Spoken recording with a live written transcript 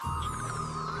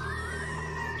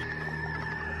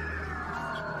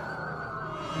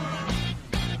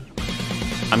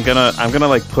I'm gonna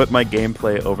like put my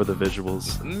gameplay over the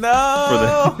visuals.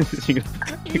 No. For the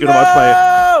you can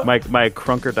watch my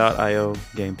Crunker.io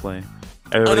gameplay.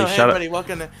 Everybody, Hey everybody,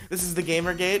 welcome to this is the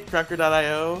Gamergate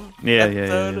Crunker.io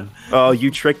yeah. Oh, you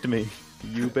tricked me,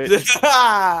 you bitch.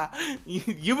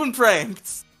 You've been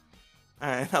pranked. All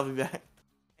right, I'll be back.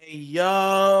 Hey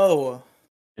yo,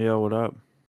 Yo, what up?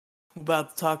 we're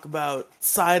about to talk about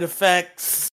side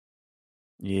effects.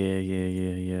 Yeah.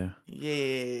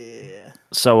 Yeah.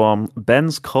 So,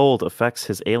 Ben's cold affects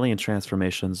his alien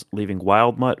transformations, leaving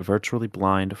Wild Mutt virtually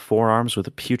blind, forearms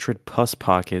with putrid pus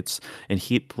pockets, and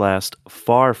heat blast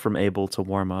far from able to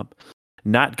warm up.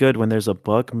 Not good when there's a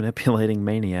bug manipulating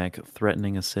maniac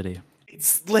threatening a city.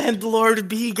 It's Landlord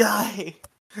B guy.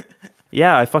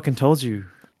 Yeah, I fucking told you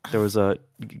there was a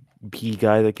bee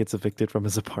guy that gets evicted from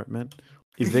his apartment.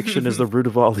 Eviction is the root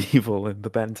of all evil in the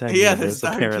Ben 10 universe,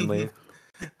 apparently.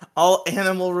 All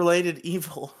animal-related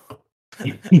evil.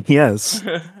 Yes.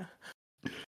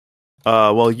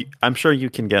 Well, I'm sure you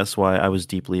can guess why I was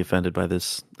deeply offended by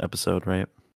this episode, right?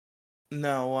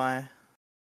 No, why?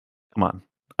 Come on.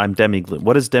 I'm Demigloom.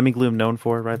 What is Demigloom known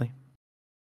for, Riley?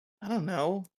 I don't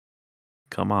know.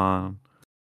 Come on.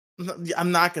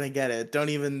 I'm not gonna get it. Don't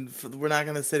even. We're not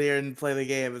gonna sit here and play the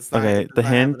game. It's not. Okay, It's not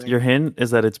happening. your hint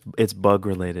is that it's bug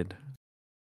related.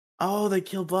 Oh, they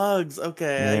kill bugs.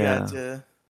 Okay, Yeah. I gotcha.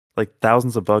 Like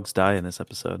thousands of bugs die in this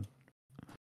episode.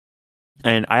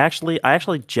 And I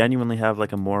actually genuinely have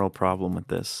like a moral problem with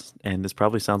this, and this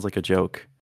probably sounds like a joke,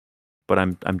 but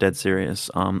I'm dead serious.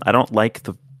 I don't like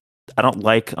the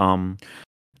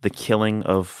killing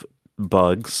of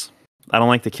bugs. I don't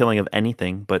like the killing of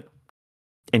anything, but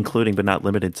including but not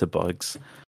limited to bugs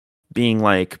being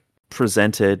like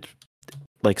presented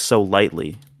like so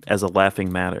lightly as a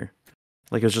laughing matter.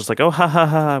 Like it's just like, oh ha ha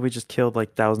ha, we just killed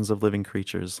like thousands of living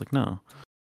creatures. Like no.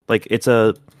 Like it's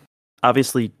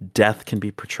obviously death can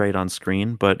be portrayed on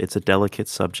screen, but it's a delicate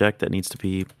subject that needs to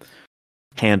be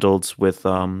handled with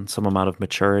some amount of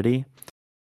maturity.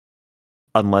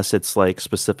 Unless it's like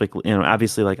specifically,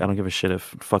 obviously, like I don't give a shit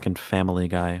if fucking Family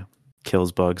Guy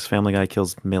kills bugs. Family Guy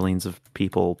kills millions of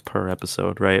people per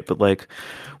episode, right? But like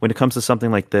when it comes to something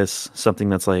like this, something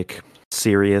that's like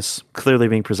serious, clearly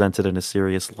being presented in a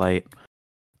serious light,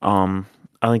 I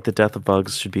think the death of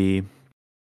bugs should be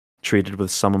treated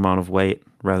with some amount of weight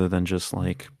rather than just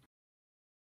like,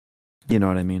 you know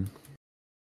what I mean?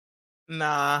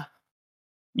 Nah.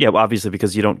 Yeah, well, obviously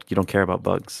because you don't care about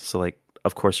bugs, so like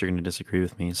of course you're going to disagree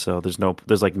with me. So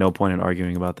there's like no point in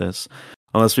arguing about this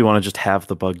unless we want to just have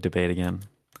the bug debate again.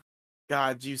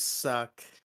 God, you suck.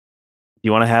 Do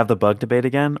you want to have the bug debate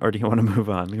again, or do you want to move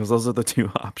on? Because those are the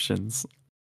two options.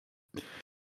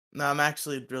 No, I'm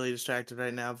actually really distracted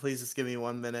right now. Please just give me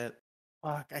 1 minute.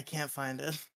 Fuck, I can't find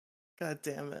it. God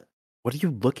damn it. What are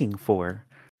you looking for?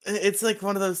 It's like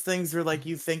one of those things where like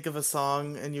you think of a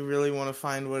song and you really want to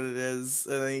find what it is,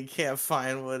 and then you can't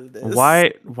find what it is.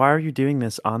 Why are you doing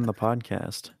this on the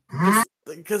podcast?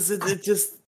 Because it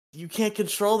just, you can't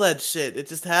control that shit. It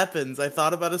just happens. I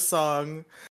thought about a song.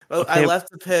 Okay. I left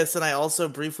to piss, and I also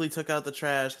briefly took out the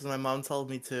trash because my mom told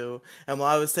me to. And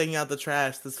while I was taking out the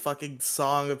trash, this fucking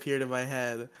song appeared in my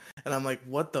head, and I'm like,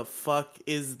 "What the fuck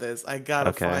is this? I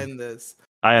gotta find this."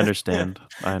 I understand.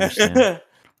 I've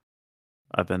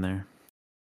been there.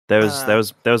 That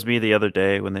was me the other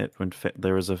day when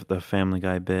there was the Family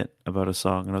Guy bit about a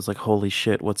song, and I was like, "Holy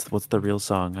shit! What's the real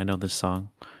song? I know this song,"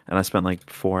 and I spent like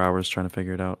 4 hours trying to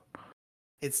figure it out.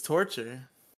 It's torture.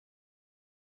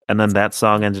 And then that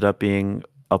song ended up being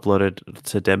uploaded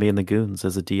to Demi and the Goons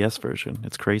as a DS version.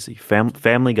 It's crazy.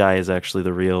 Family Guy is actually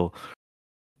the real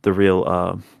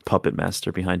puppet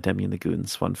master behind Demi and the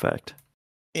Goons. Fun fact.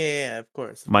 Yeah, of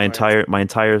course. My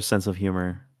entire sense of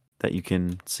humor that you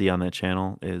can see on that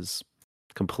channel is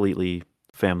completely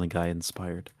Family Guy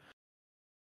inspired.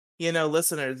 You know,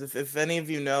 listeners, if any of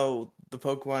you know the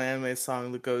Pokemon anime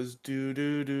song that goes do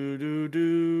do do do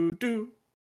do do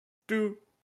do,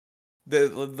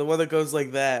 the one that goes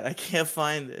like that, I can't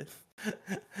find it.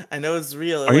 I know it's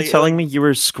real. Are you telling me you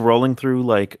were scrolling through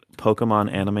like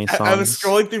Pokemon anime songs? I was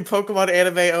scrolling through Pokemon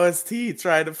anime OST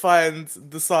trying to find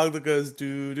the song that goes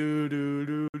do do do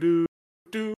do do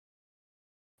do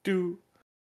do.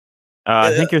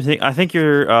 I think you're thinking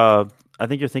of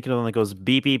the one that goes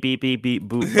beep beep beep beep beep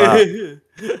boop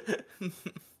bop.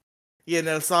 Yeah,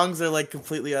 no, songs are like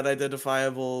completely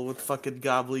unidentifiable with fucking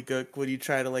gobbledygook when you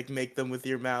try to like make them with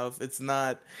your mouth.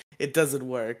 It doesn't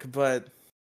work, but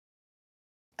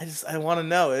I want to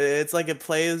know. It's like it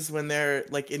plays when they're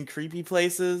like in creepy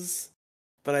places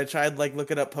but I tried like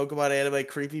looking up Pokemon anime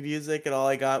creepy music, and all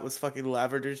I got was fucking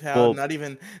Lavender Town. Well, Not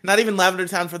even Lavender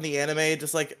Town from the anime,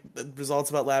 just like the results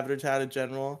about Lavender Town in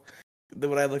general.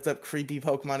 When I looked up creepy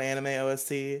Pokemon anime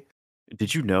OST.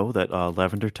 did you know that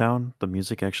Lavender Town, the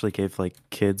music actually gave like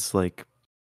kids like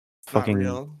It's not fucking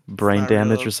real. It's brain not real.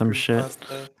 damage or It's some shit?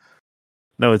 creepypasta.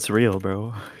 No, it's real,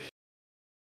 bro.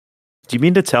 Do you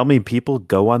mean to tell me people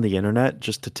go on the internet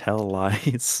just to tell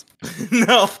lies?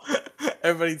 No,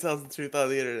 everybody tells the truth on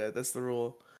the internet. That's the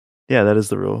rule. Yeah, that is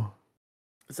the rule.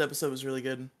 This episode was really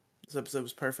good. This episode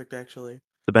was perfect, actually.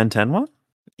 The Ben 10 one?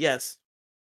 Yes,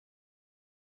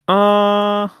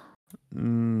 No.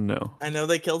 I know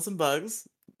they killed some bugs.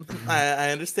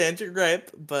 I understand your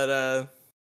gripe, but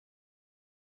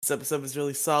this episode was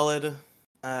really solid.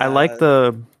 I like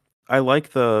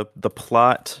Uh, the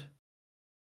plot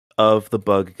of the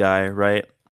bug guy, right?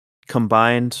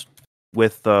 Combined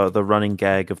with the running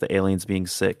gag of the aliens being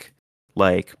sick,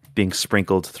 like being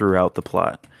sprinkled throughout the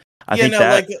plot. I yeah, think no,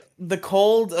 that like the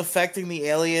cold affecting the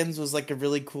aliens was like a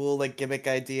really cool like gimmick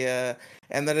idea,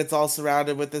 and then it's all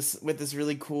surrounded with this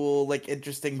really cool like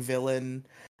interesting villain.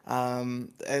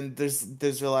 And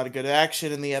there's a lot of good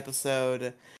action in the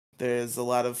episode. There's a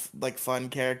lot of like fun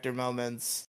character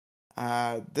moments.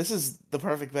 This is the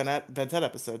perfect Ben 10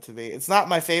 episode to me. It's not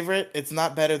my favorite. It's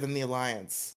not better than the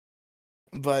Alliance,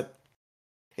 but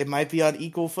it might be on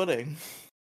equal footing.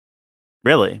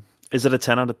 really is it a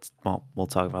 10 out of well, we'll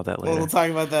talk about that Well, later. we'll talk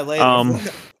about that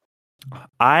later.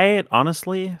 I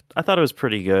honestly I thought it was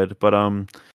pretty good, but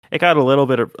it got a little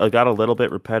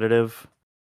bit repetitive.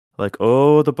 Like,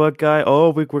 oh, the bug guy. Oh,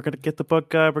 we're gonna get the bug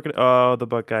guy. Oh, the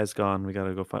bug guy's gone. We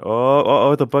gotta go find.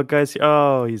 Oh, the bug guy's here.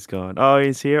 Oh, he's gone. Oh,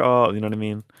 he's here. Oh, you know what I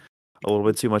mean? A little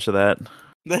bit too much of that.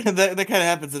 That kind of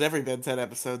happens in every Ben 10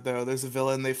 episode, though. There's a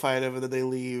villain, they fight him, and then they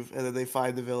leave, and then they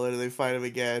find the villain, and they fight him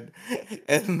again.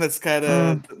 And that's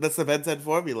the Ben 10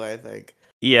 formula, I think.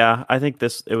 Yeah, I think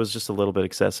it was just a little bit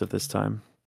excessive this time.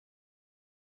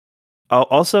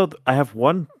 Also, I have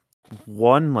one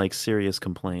like serious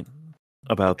complaint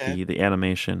about Okay. the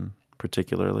animation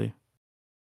particularly.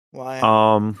 Why?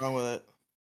 Um, What's wrong with it?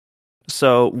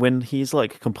 so when he's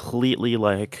like completely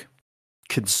like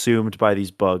consumed by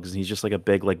these bugs and he's just like a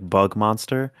big like bug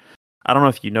monster. I don't know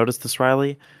if you noticed this,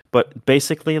 Riley, but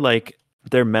basically like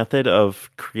their method of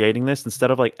creating this, instead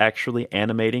of like actually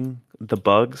animating the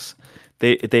bugs,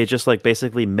 they just like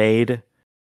basically made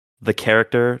the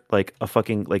character like a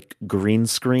fucking like green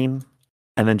screen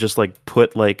and then just like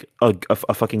put like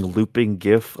a fucking looping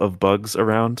gif of bugs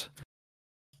around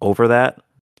over that.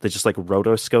 They just like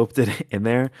rotoscoped it in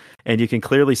there, and you can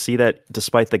clearly see that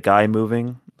despite the guy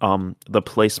moving, the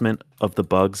placement of the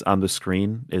bugs on the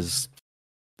screen is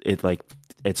it like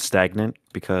it's stagnant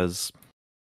because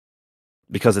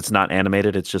it's not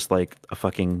animated. It's just like a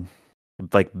fucking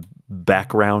like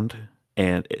background,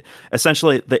 and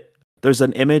essentially there's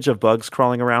an image of bugs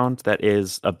crawling around that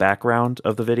is a background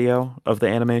of the video of the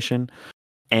animation,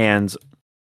 and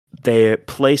they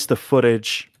place the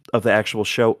footage of the actual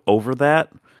show over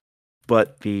that,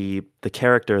 but the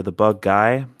character, the bug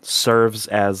guy, serves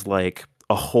as like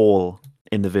a hole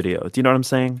in the video. Do you know what I'm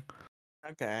saying?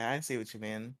 Okay, I see what you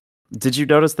mean. Did you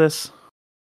notice this?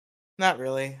 Not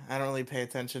really. I don't really pay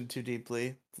attention too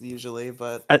deeply, usually,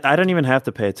 but I don't even have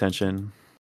to pay attention.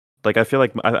 Like I feel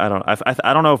like I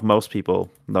don't know if most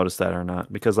people notice that or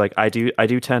not, because like I do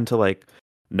tend to like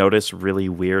notice really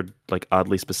weird, like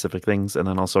oddly specific things, and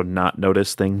then also not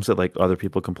notice things that like other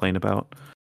people complain about.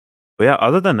 But yeah,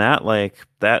 other than that, like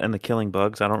that and the killing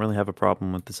bugs, I don't really have a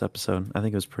problem with this episode. I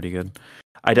think it was pretty good.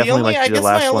 I definitely liked I the guess my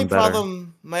last only one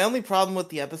better. problem with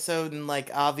the episode, and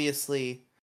like obviously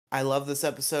I love this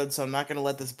episode, so I'm not gonna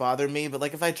let this bother me, but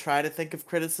like if I try to think of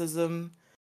criticism,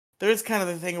 there is kind of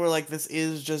the thing where like this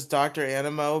is just Dr.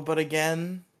 Animo, but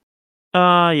again,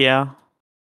 Yeah.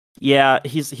 Yeah,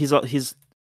 he's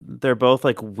they're both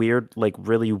like weird, like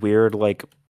really weird, like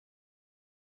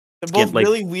they're skin both like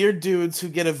really weird dudes who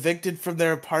get evicted from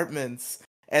their apartments,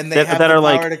 and that are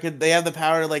like they have the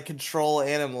power to like control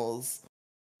animals.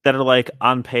 that are like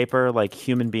on paper like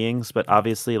human beings, but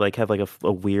obviously like have like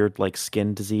a weird like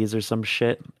skin disease or some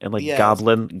shit, and like Yes.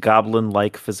 goblin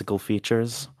like physical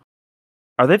features.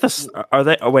 Are they are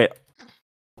they? Oh wait,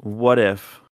 what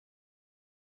if?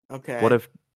 What Okay. if?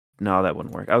 No, that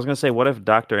wouldn't work. I was gonna say, what if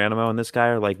Doctor Animo and this guy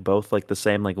are like both like the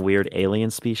same like weird alien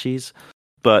species,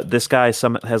 but this guy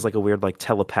has like a weird like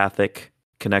telepathic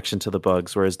connection to the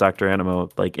bugs, whereas Doctor Animo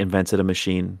like invented a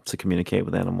machine to communicate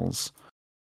with animals.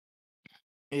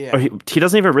 Or Yeah. he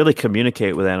doesn't even really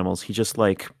communicate with animals. He just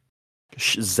like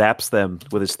zaps them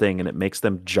with his thing, and it makes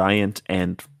them giant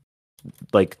and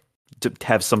like to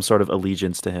have some sort of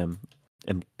allegiance to him.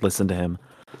 and listen to him.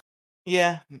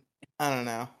 Yeah, I don't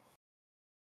know.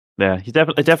 Yeah, he's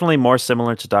definitely more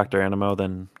similar to Dr. Animo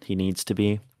than he needs to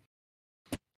be.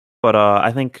 But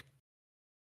I think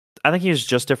he was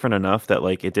just different enough that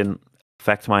like it didn't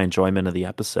affect my enjoyment of the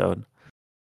episode.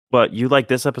 But you like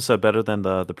this episode better than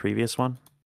the previous one?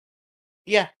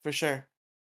 Yeah, for sure.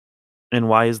 And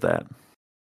why is that?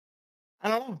 I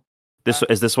don't know. This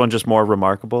is this one just more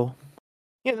remarkable?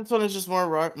 Yeah, this one is just more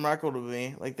remarkable to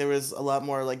me. Like there was a lot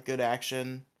more like good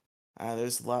action.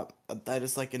 There's a lot. I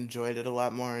just like enjoyed it a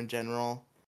lot more in general.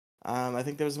 I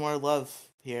think there was more love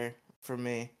here for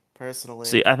me personally.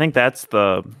 See, I think that's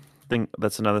the thing.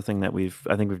 That's another thing that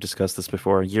I think we've discussed this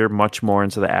before. You're much more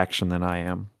into the action than I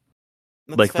am.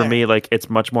 That's Like for fair. me, like it's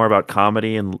much more about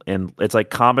comedy and it's like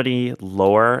comedy,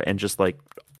 lore, and just like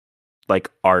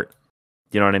art.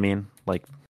 You know what I mean? Like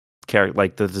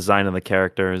like the design of the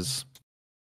characters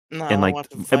No, I and want to like watch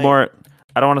them fight. more.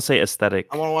 I don't want to say I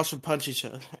aesthetic. want to watch them punch each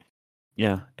other.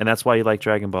 Yeah, and that's why you like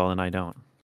Dragon Ball and I don't.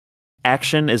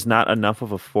 Action is not enough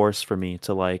of a force for me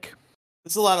to like.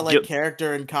 There's a lot of like Get,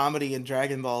 character and comedy in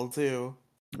Dragon Ball too.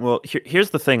 well, here's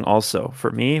the thing. Also,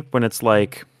 for me, when it's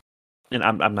like, and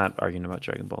I'm not arguing about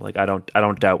Dragon Ball. Like I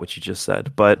don't doubt what you just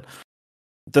said, but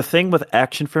the thing with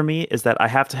action for me is that I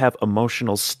have to have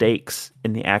emotional stakes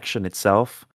in the action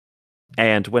itself.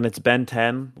 And when it's Ben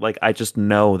 10, like I just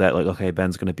know that like okay,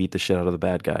 Ben's going to beat the shit out of the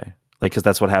bad guy. Like cuz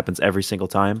that's what happens every single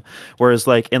time. Whereas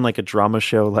like in like a drama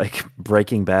show like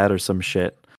Breaking Bad or some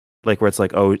shit, like where it's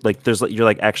like oh, like there's like you're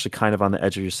like actually kind of on the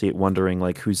edge of your seat wondering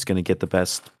like who's going to get the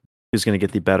best, who's going to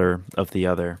get the better of the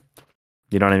other.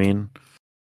 You know what I mean?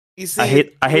 You I see,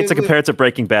 hate to compare it to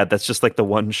Breaking Bad. That's just like the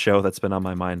one show that's been on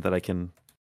my mind that I can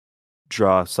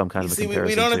draw some kind of a we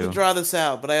comparison don't have to to. draw this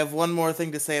out, but I have one more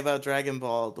thing to say about Dragon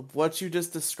Ball. What you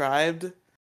just described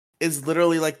is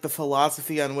literally like the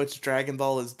philosophy on which Dragon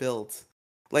Ball is built.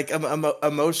 Like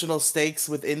emotional stakes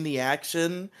within the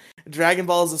action. Dragon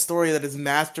Ball is a story that is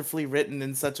masterfully written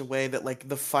in such a way that like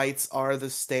the fights are the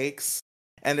stakes,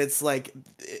 and it's like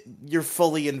you're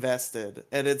fully invested.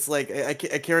 And it's like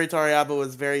Akira Toriyama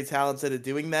was very talented at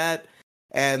doing that,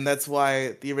 and that's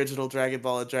why the original Dragon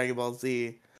Ball and Dragon Ball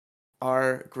Z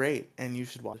are great, and you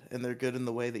should watch. And they're good in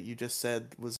the way that you just said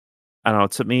was. I don't know.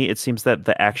 To me, it seems that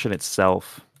the action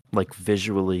itself, like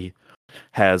visually,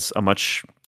 has a much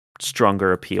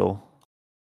stronger appeal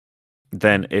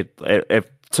than it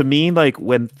to me. Like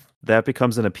when that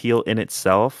becomes an appeal in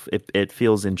itself, it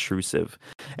feels intrusive,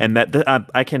 and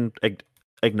I can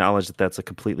acknowledge that that's a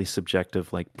completely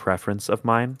subjective like preference of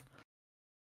mine.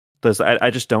 Because I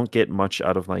just don't get much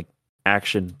out of like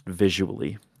action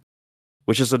visually,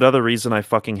 which is another reason I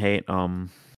fucking hate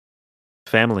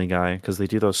Family Guy because they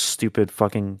do those stupid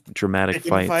fucking dramatic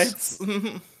Chicken fights.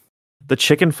 fights. The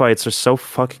chicken fights are so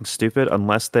fucking stupid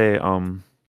unless they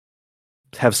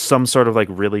have some sort of like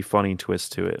really funny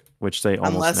twist to it, which they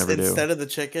almost Unless never do. instead of the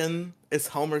chicken, it's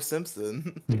Homer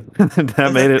Simpson.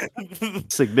 That made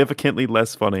it significantly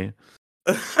less funny.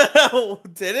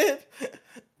 Did it?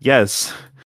 Yes.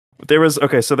 There was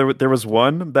okay, so there was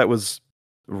one that was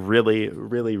really,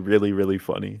 really, really, really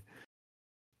funny.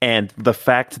 And the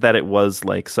fact that it was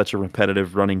like such a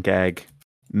repetitive running gag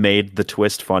made the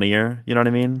twist funnier, you know what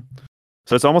I mean?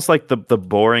 So it's almost like the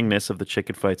boringness of the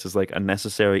chicken fights is like a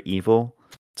necessary evil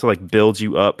to like build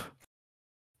you up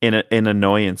in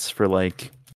annoyance for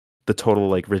like the total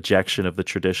like rejection of the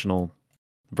traditional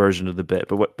version of the bit.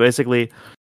 But what basically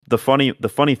the funny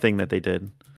thing that they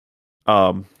did,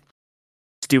 um,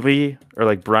 Stewie or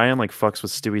like Brian like fucks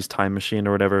with Stewie's time machine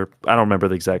or whatever. I don't remember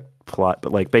the exact plot,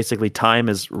 but like basically time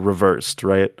is reversed,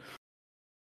 right?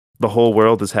 The whole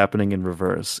world is happening in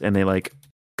reverse, and they like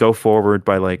go forward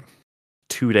by like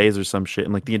 2 days or some shit,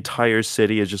 and like the entire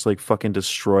city is just like fucking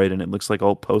destroyed, and it looks like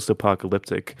all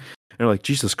post-apocalyptic. And they're like,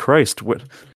 Jesus Christ,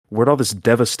 where'd all this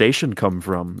devastation come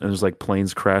from? And there's like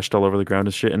planes crashed all over the ground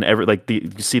and shit, and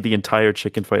you see the entire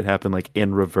chicken fight happen like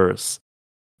in reverse,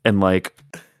 and like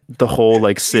the whole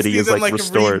like You city see is them like like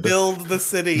restored. rebuild the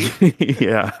city.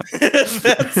 Yeah.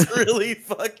 That's really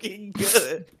fucking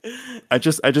good. I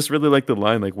just really like the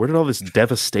line like, where did all this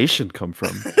devastation come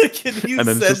from? Can you And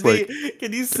then it's send just me? like,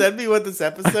 Can you send me what this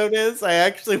episode is? I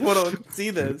actually want to see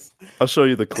this. I'll show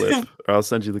you the clip, or I'll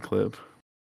send you the clip.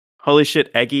 Holy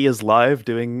shit, Eggy is live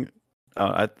doing.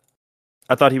 I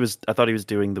thought he was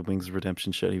doing the Wings of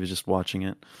Redemption shit. He was just watching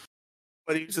it.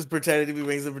 But he was just pretending to be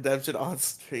Wings of Redemption on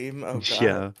stream. Oh god.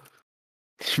 Yeah.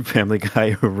 Family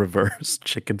Guy reverse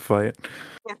chicken fight.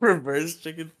 Reverse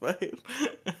chicken fight.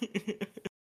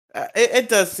 It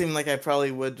does seem like I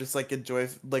probably would just like enjoy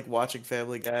like watching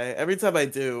Family Guy. Every time I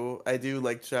do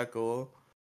like chuckle.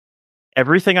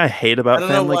 Everything I hate I about don't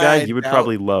know Family why Guy, I you would doubt.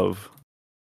 probably love.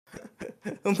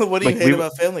 What do you Like hate we,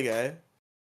 about Family Guy?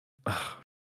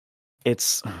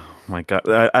 it's oh my god.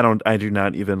 I do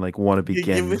not even like want to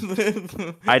Give me begin.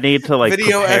 the I need to like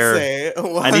video prepare. essay.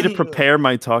 I need to One. prepare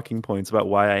my talking points about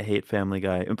why I hate Family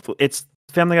Guy. It's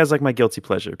Family Guy's like my guilty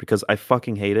pleasure because I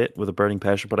fucking hate it with a burning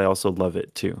passion, but I also love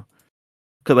it too.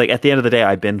 Because like at the end of the day,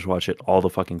 I binge watch it all the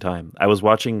fucking time. I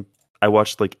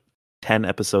watched like 10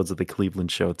 episodes of the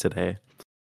Cleveland Show today.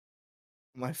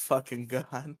 My fucking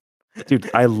god. Dude,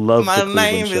 I love the My Cleveland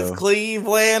name is Show.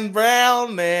 Cleveland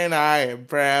Brown, and I am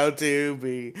proud to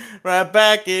be right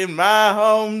back in my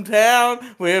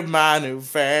hometown with my new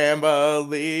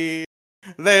family.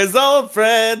 There's old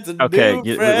friends and Okay,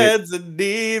 new wait. friends and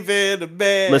even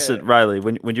a Listen, bear. Riley,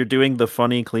 when you're doing the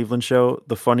funny Cleveland Show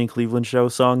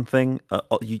song thing,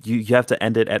 you have to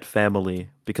end it at family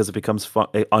because it becomes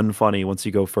unfunny once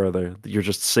you go further. You're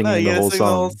just No, singing you the gotta whole sing the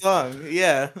whole song. song.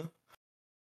 Yeah.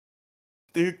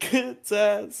 Through good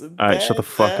times and All right, shut the bad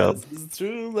fuck up. times, it's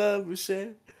true love we share.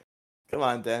 Come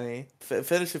on, Danny.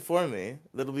 Finish it for me.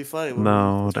 That'll be funny.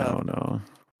 No, What's no, up? no.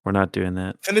 We're not doing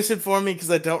that. Finish it for me because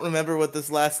I don't remember what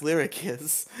this last lyric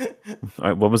is. All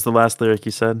right, what was the last lyric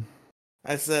you said?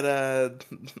 I said,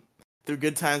 through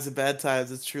good times and bad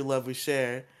times, it's true love we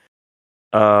share.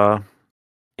 Uh,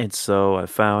 and so I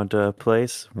found a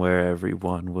place where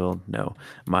everyone will know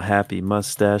my happy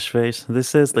mustache face.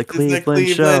 This is the This is the Cleveland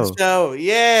Cleveland Show. show.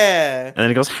 Yeah. And then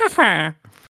it goes, ha ha.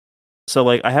 So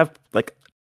like I have like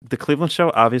the Cleveland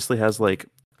Show obviously has like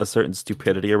a certain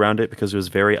stupidity around it because it was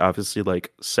very obviously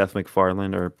like Seth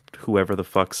MacFarlane or whoever the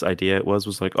fuck's idea it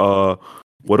was like,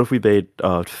 what if we made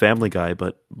Family Guy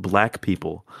but black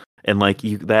people? And like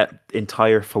you that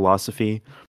entire philosophy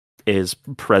is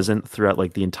present throughout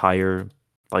like the entire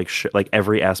like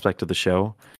every aspect of the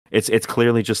show. It's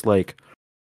clearly just like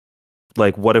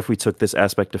what if we took this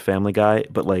aspect of Family Guy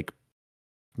but like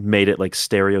made it like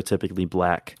stereotypically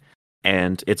black,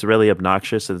 and it's really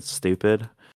obnoxious and it's stupid,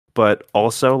 but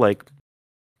also like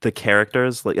the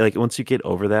characters like once you get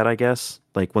over that, I guess,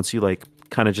 like once you like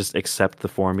kind of just accept the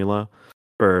formula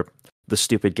or the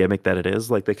stupid gimmick that it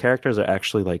is, like the characters are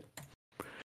actually like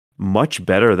much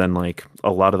better than like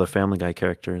a lot of the Family Guy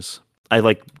characters. I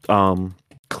like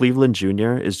Cleveland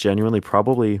Jr. is genuinely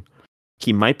probably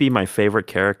he might be my favorite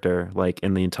character like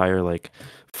in the entire like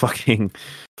fucking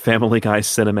Family Guy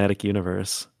cinematic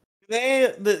universe.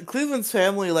 The Cleveland's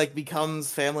family like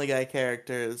becomes Family Guy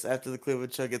characters after the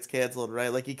Cleveland show gets canceled, right?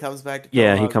 Like he comes back to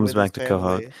Yeah, he Quahog comes with his back to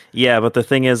Quahog. family. Yeah, but the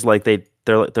thing is, like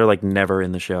they're like never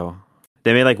in the show.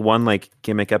 They made like one like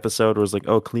gimmick episode where it was like,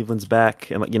 oh, Cleveland's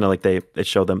back, and like like they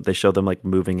showed them like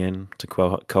moving in to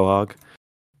Quahog,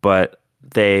 but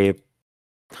they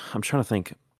I'm trying to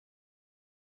think.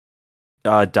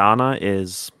 Donna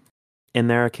is in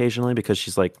there occasionally because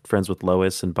she's like friends with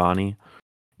Lois and Bonnie,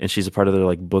 and she's a part of their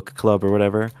like book club or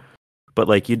whatever. But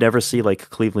like you never see like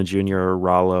Cleveland Jr. or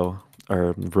Rollo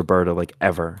or Roberta like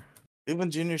ever.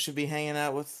 Cleveland Jr. should be hanging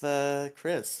out with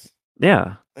Chris.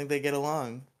 Yeah, I think they get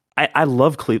along. I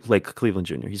love Cleveland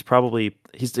Jr.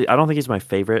 I don't think he's my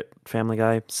favorite Family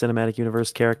Guy cinematic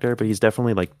universe character, but he's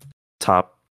definitely like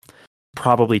top,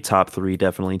 probably top three,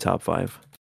 definitely top five.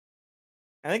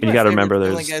 I think And you my got to favorite remember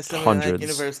Family there's Guy Cinematic hundreds.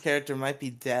 Universe character might be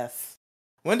Death.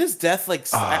 When does Death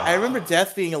like? I remember Ah,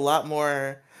 Death being a lot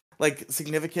more like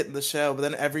significant in the show, but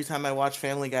then every time I watch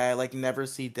Family Guy, I like never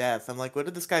see Death. I'm like, when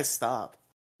did this guy stop?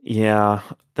 yeah,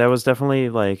 that was definitely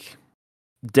like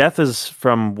Death is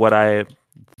from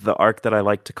the arc that I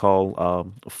like to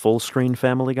call full screen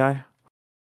Family Guy.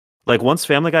 Like once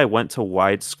Family Guy went to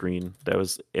widescreen,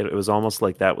 it was almost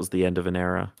like that was the end of an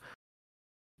era.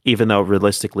 Even though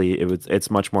realistically it's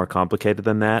much more complicated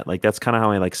than that. Like that's kind of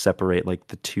how I like separate like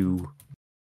the two.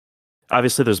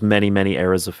 Obviously there's many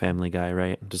eras of Family Guy,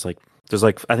 right? There's like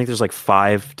I think there's like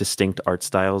five distinct art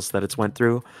styles that it's went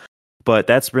through, but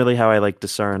that's really how I like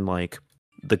discern like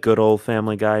the good old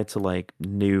Family Guy to like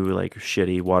new like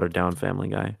shitty watered down Family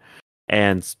Guy.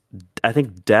 And I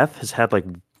think Death has had like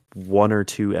one or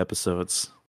two episodes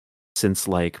since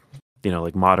like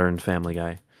like modern Family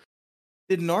Guy.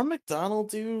 Did Norm Macdonald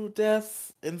do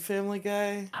Death in Family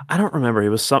Guy? I don't remember. It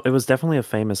was definitely a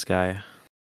famous guy.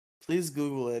 Please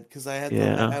Google it because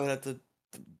Yeah. I would have to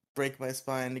break my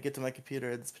spine to get to my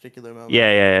computer at this particular Yeah, moment.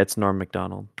 yeah, it's Norm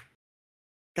Macdonald.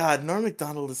 God, Norm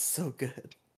Macdonald is so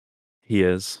good. He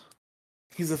is.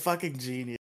 He's a fucking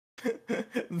genius.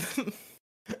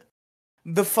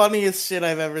 The funniest shit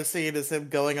I've ever seen is him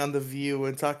going on The View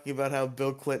and talking about how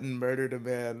Bill Clinton murdered a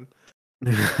man.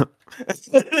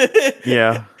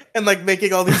 Yeah. And like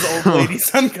making all these old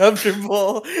ladies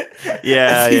uncomfortable as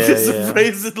Yeah, he yeah, just yeah.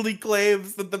 brazenly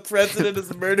claims that the president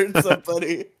has murdered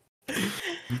somebody.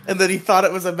 And then he thought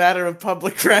it was a matter of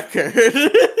public record.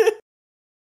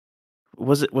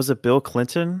 Was it Bill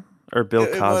Clinton or Bill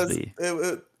It was Cosby?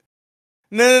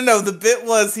 no. The bit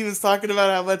was he was talking about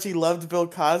how much he loved Bill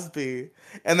Cosby,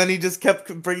 and then he just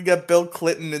kept bringing up Bill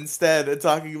Clinton instead and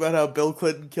talking about how Bill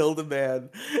Clinton killed a man.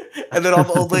 And then all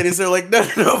the old ladies are like, no,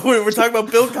 we're talking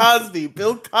about Bill Cosby,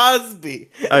 Bill Cosby.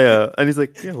 And he's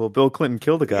like, yeah, well, Bill Clinton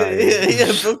killed a guy. Yeah,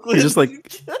 Bill He's just Clinton.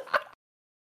 like,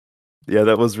 yeah,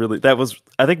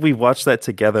 I think we watched that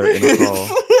together in a call.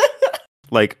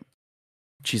 Like,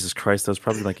 Jesus Christ, that was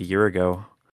probably like a year ago.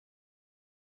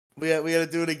 We got to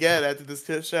do it again after this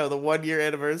show, the 1 year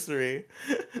anniversary.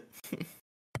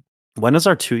 When is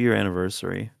our 2-year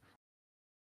anniversary?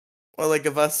 Or like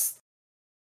of us.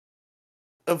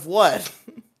 Of what?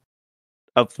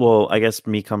 Well, I guess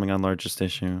me coming on Largest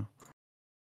Issue.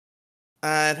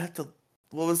 I'd have to.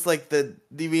 What was like the?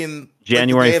 Do you mean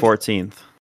January 14th?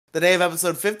 The day of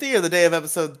episode 50 or the day of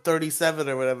episode 37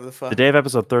 or whatever the fuck? The day of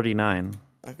episode 39.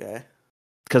 Okay.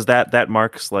 Because that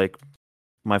marks like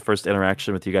my first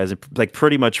interaction with you guys. Like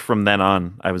pretty much from then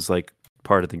on, I was like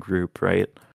part of the group, right?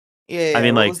 Yeah. I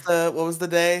mean, what like was the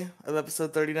day of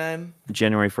episode 39?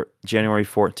 January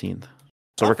 14th.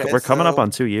 So Okay, we're coming up so-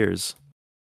 on 2 years.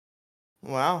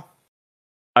 Wow.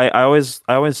 I always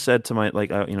said to my you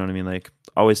know what I mean, like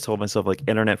always told myself like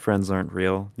internet friends aren't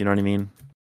real. You know what I mean?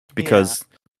 Because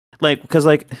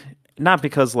not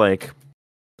because like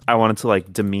I wanted to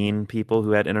like demean people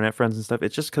who had internet friends and stuff.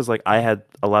 It's just because like I had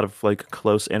a lot of like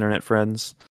close internet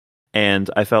friends, and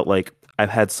I felt like I've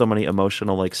had so many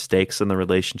emotional like stakes in the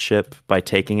relationship by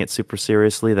taking it super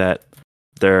seriously that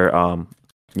they're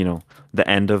you know, the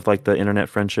end of like the internet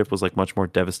friendship was like much more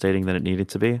devastating than it needed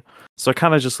to be. So I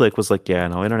kind of just like was like, yeah,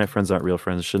 no, internet friends aren't real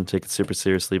friends. I shouldn't take it super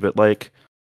seriously. But like,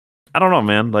 I don't know,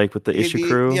 man. Like with the issue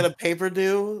crew, You had a paper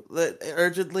due that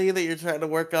urgently that you're trying to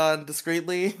work on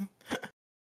discreetly.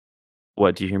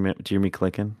 what do you hear me? Do you hear me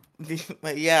clicking?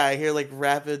 Yeah, I hear like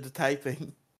rapid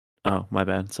typing. Oh, my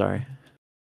bad. Sorry.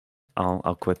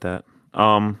 I'll quit that.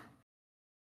 What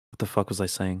the fuck was I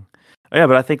saying? Oh yeah,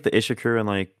 but I think the issue crew and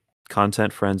like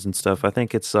content friends and stuff. I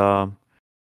think it's I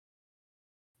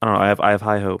don't know. I have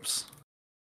high hopes.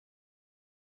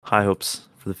 High hopes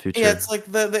for the future. Yeah, it's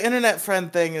like the internet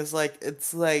friend thing is like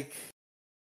it's like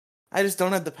I just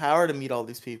don't have the power to meet all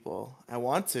these people. I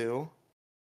want to.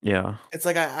 Yeah. It's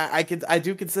like I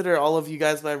do consider all of you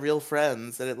guys my real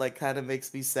friends, and it like kind of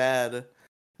makes me sad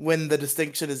when the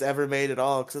distinction is ever made at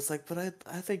all. Because it's like, but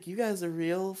I think you guys are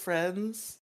real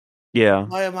friends. Yeah.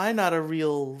 Why am I not a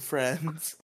real friend?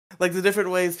 Like the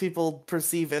different ways people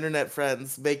perceive internet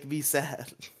friends make me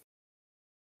sad.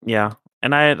 Yeah.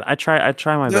 And I try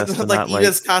my best to Like not like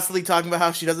Edith's constantly talking about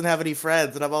how she doesn't have any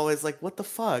friends, and I'm always like, what the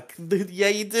fuck? Dude, yeah,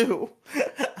 you do.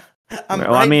 I'm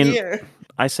Well, right I mean, here.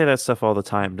 I say that stuff all the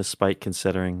time despite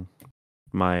considering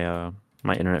my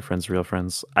my internet friends real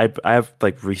friends. I have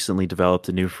like recently developed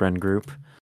a new friend group.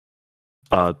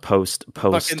 Post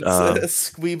Fucking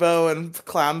Squeebo and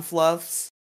Clown Fluffs.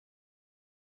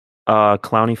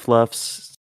 Clowny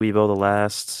Fluffs, Weebo the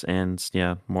Last, and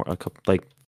yeah, more a couple, like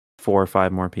 4 or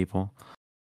 5 more people.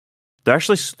 They're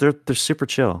actually they're super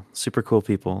chill, super cool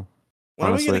people. When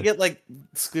are we honestly. gonna get like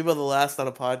Squeebo the Last on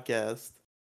a podcast?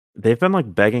 They've been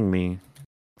like begging me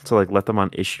to like let them on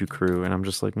Issue Crew, and I'm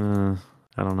just like, I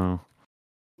don't know.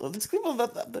 Well,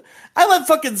 I let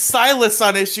fucking Silas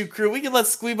on Issue Crew. We can let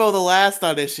Squeebo the Last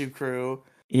on Issue Crew.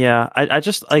 Yeah, I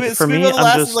just like for Squeebo me, the I'm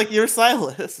Last just is like your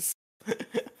Silas.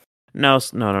 no.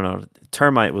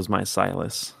 Termite was my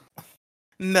Silas.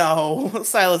 No,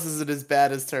 Silas isn't as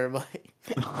bad as Termite.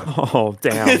 Oh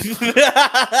damn!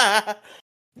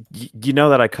 You know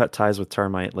that I cut ties with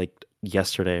Termite like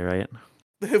yesterday, right?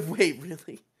 Wait,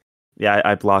 really? Yeah,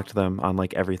 I blocked them on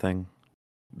like everything.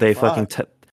 They Fuck. fucking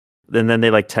and then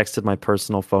they like texted my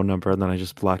personal phone number, and then I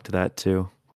just blocked that too.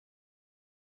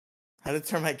 How did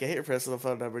Termite get your personal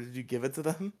phone number? Did you give it to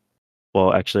them?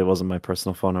 Well, actually, it wasn't my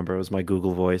personal phone number; it was my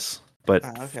Google Voice. But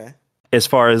Okay. as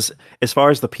far as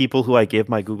the people who I give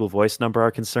my Google Voice number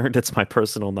are concerned, it's my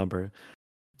personal number.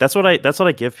 That's what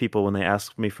I give people when they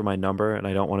ask me for my number, and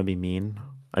I don't want to be mean.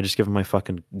 I just give them my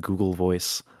fucking Google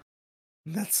Voice.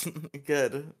 That's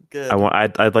good. Good.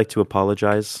 I'd like to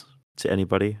apologize to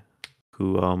anybody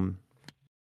who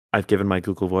I've given my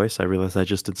Google Voice. I realize I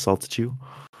just insulted you.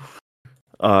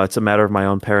 It's a matter of my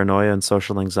own paranoia and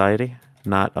social anxiety,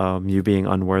 not you being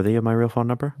unworthy of my real phone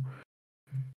number.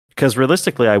 Because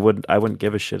realistically, I wouldn't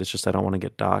give a shit. It's just I don't want to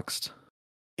get doxxed.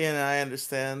 Yeah, I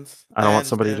understand. I don't I want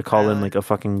somebody to understand call in entirely. like a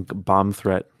fucking bomb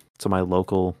threat to my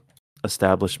local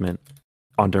establishment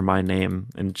under my name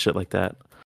and shit like that.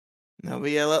 No,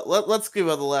 but yeah, let's go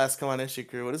about the last Come On Issue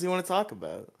Crew. What does he want to talk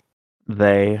about?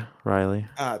 They, Riley.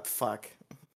 Ah, fuck.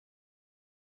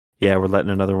 Yeah, we're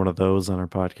letting another one of those on our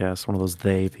podcast. One of those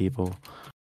they people.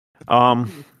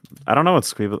 Um, I don't know what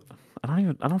Squeeb. I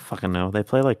don't fucking know. They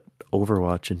play like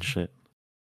Overwatch and shit.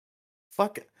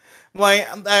 Fuck. Why?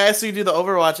 I asked you to do the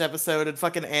Overwatch episode, and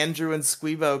fucking Andrew and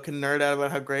Squeebo can nerd out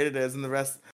about how great it is, and the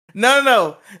rest.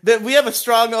 No. That we have a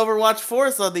strong Overwatch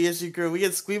force on the issue crew. We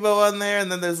get Squeebo on there,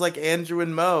 and then there's like Andrew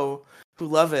and Mo who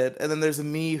love it, and then there's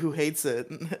me who hates it.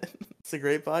 It's a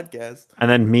great podcast. And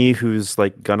then me, who's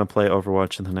like gonna play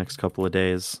Overwatch in the next couple of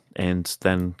days, and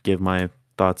then give my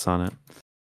thoughts on it.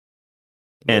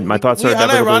 And my thoughts We are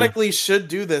inevitably. unironically should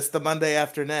do this the Monday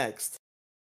after next.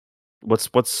 What's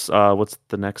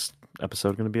the next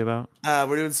episode going to be about?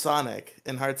 We're doing Sonic,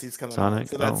 and Heartsease coming on, Sonic.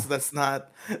 so Oh,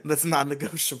 that's not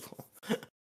negotiable.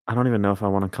 I don't even know if I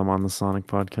want to come on the Sonic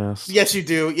podcast. Yes, you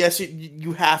do. Yes,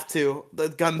 you have to. The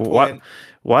What? gunpoint.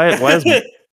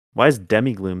 Why is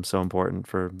Demigloom so important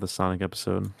for the Sonic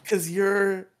episode? Because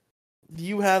you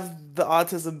have the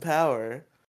autism power.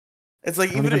 It's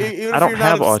like even I if don't you're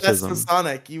not have obsessed with autism.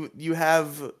 Sonic, you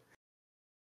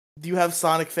have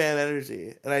Sonic fan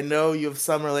energy, and I know you have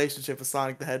some relationship with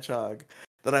Sonic the Hedgehog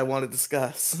that I want to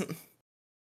discuss.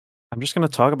 I'm just going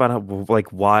to talk about how, like,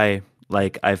 why,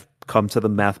 like, I've come to the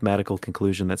mathematical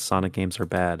conclusion that Sonic games are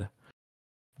bad,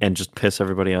 and just piss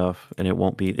everybody off, and it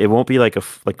won't be like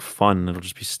like fun. It'll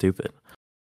just be stupid.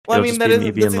 Well, I It'll mean just be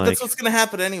me being like, that's what's gonna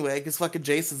happen anyway, because fucking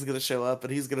Jason's gonna show up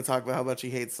and he's gonna talk about how much he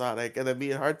hates Sonic, and then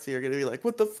me and Heartsy are gonna be like,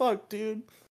 "What the fuck, dude?"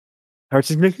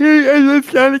 Archie's gonna be like, hey, I love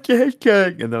Sonic the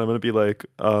Hedgehog, and then I'm gonna be like,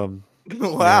 Wow.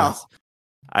 yes,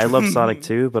 I love Sonic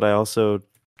too, but I also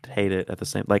hate it at the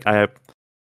same. Like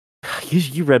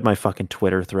you read my fucking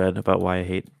Twitter thread about why I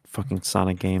hate fucking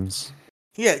Sonic games,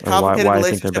 Yeah, or complicated why I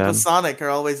think they're relationship with bad. Sonic are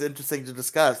always interesting to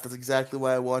discuss. That's exactly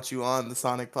why I want you on the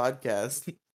Sonic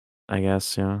podcast. I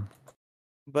guess, yeah.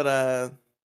 But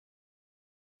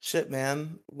shit,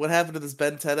 man, what happened to this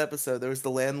Ben 10 episode? There was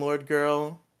the landlord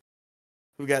girl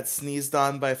who got sneezed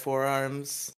on by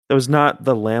forearms. That was not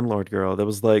the landlord girl. That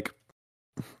was like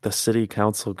the city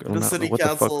council girl. The No, city what the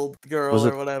fuck council girl was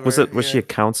it? or whatever. Was she Yeah, a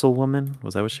councilwoman?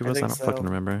 Was that what she I was? I think don't fucking so.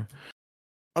 remember.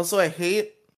 Also, I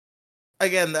hate.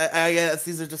 Again, I guess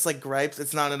these are just like gripes.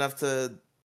 It's not enough to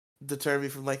deter me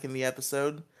from liking the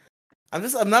episode.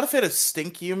 I'm not a fan of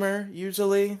stink humor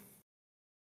usually.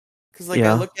 Because like I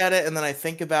Yeah, look at it and then I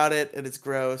think about it and it's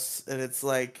gross and it's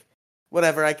like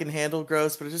whatever, I can handle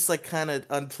gross, but it's just like kind of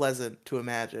unpleasant to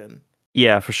imagine.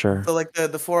 yeah, for sure. So like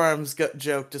the forearms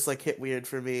joke just like hit weird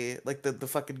for me. Like the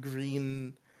fucking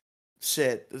green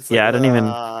shit. It's like Yeah, I didn't even.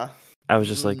 ah. I was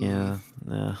just like, yeah,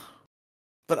 yeah.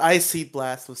 But Ice Heat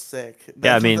Blast was sick.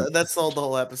 Yeah, I mean, That sold the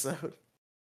whole episode.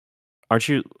 aren't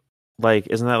you like?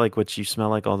 Isn't that like what you smell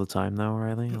like all the time, though,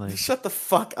 Riley? Like, Shut the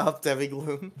fuck up, Demi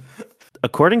Gloom.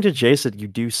 according to Jason, you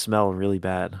do smell really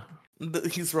bad.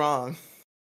 He's wrong.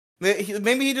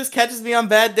 Maybe he just catches me on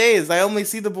bad days. I only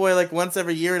see the boy like once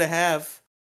every year and a half.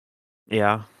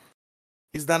 Yeah,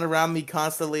 He's not around me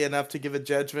constantly enough to give a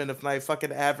judgment of my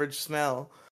fucking average smell.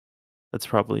 that's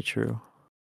probably true.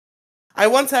 I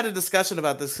once had a discussion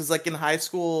about this because, like, in high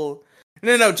school.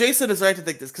 No, Jason is right to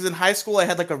think this because in high school I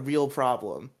had like a real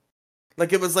problem.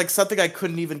 Like, it was like something I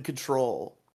couldn't even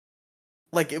control.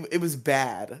 Like, it was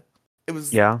bad. It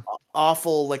was Yeah,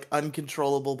 awful, like,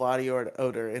 uncontrollable body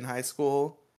odor in high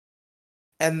school.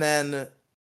 And then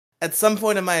at some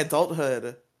point in my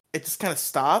adulthood, it just kind of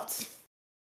stopped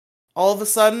all of a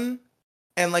sudden.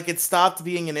 And, like, it stopped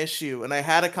being an issue. And I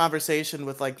had a conversation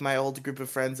with, like, my old group of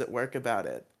friends at work about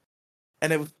it.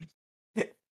 And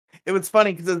it was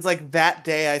funny because it's like that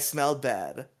day I smelled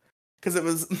bad. Because it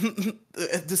was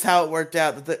just how it worked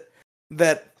out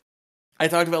that I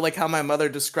talked about like how my mother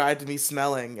described me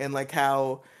smelling and like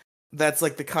how that's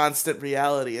like the constant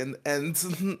reality and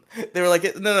they were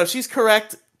like no she's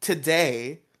correct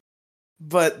today,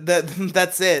 but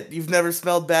that's it. You've never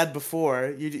smelled bad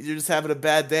before. You're just having a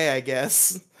bad day, I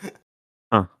guess.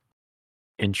 huh?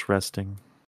 Interesting.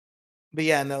 But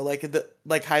yeah, no,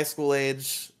 like high school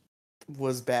age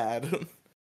was bad.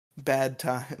 Bad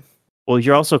time. Well,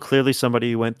 you're also clearly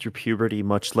somebody who went through puberty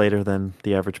much later than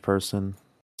the average person,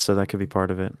 so that could be part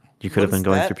of it. You could What have been is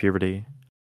going through that? puberty.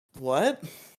 What?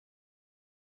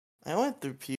 I went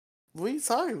through What are you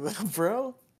talking about,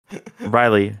 bro?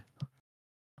 Riley,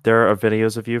 there are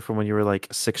videos of you from when you were like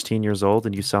 16 years old,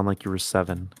 and you sound like you were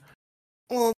 7.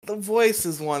 Well, the voice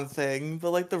is one thing,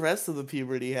 but like the rest of the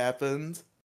puberty happened.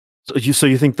 So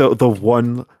you think the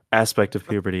one aspect of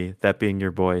puberty, that being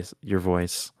your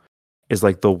voice, is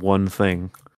like the one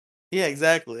thing Yeah,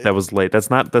 exactly. that was late. That's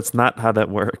not how that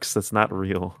works. That's not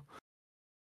real.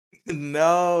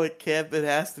 No, it can't. It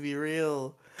has to be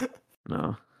real.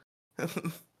 No.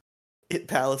 It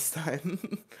Palestine.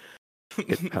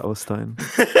 It Palestine.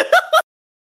 Mr.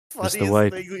 Funniest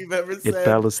White. thing we've ever It said.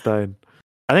 Palestine.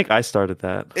 I think I started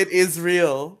that. It is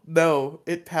real. No,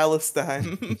 it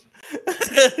Palestine.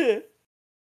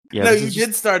 Yeah, No, this you is just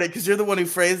did start it because you're the one who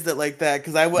phrased it like that.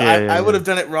 Because yeah, yeah, I would yeah. have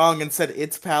done it wrong and said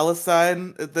it's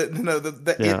Palestine.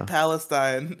 The it Yeah.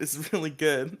 Palestine is really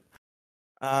good.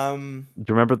 Do you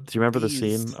remember the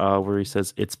scene Jeez. where he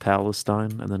says it's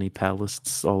Palestine and then he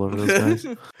palists all over those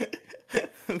guys?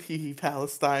 He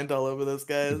Palestined all over those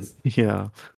guys. Yeah.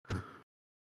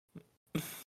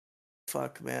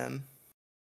 Fuck, man.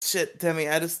 Shit, Demi,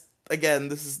 I just again,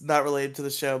 this is not related to the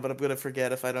show, but I'm gonna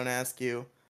forget if I don't ask you.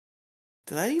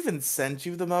 Did I even send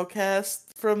you the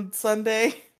mocast from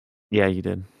Sunday? Yeah, you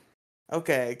did.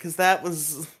 Okay, because that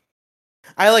was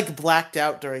I like blacked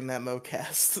out during that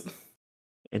mocast.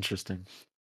 Interesting.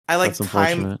 I That's like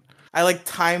time unfortunate. I like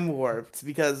time warped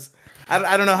because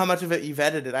I don't know how much of it you've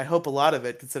edited. I hope a lot of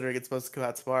it, considering it's supposed to come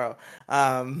out tomorrow.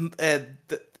 And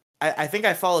I think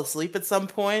I fall asleep at some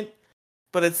point,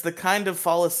 but it's the kind of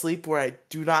fall asleep where I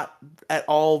do not at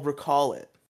all recall it.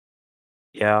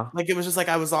 Yeah. Like it was just like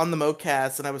I was on the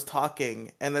mocast and I was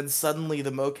talking, and then suddenly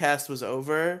the mocast was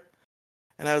over,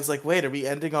 and I was like, "Wait, are we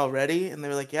ending already?" And they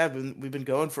were like, "Yeah, we've been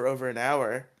going for over an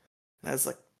hour." And I was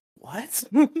like, "What?"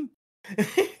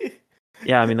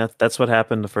 Yeah, I mean that's what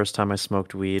happened the first time I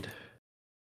smoked weed.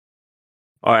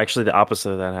 Or actually the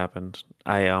opposite of that happened.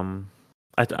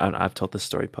 I've told this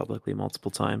story publicly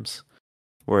multiple times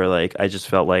where like I just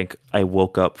felt like I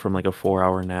woke up from like a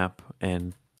 4-hour nap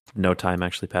and no time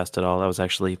actually passed at all. I was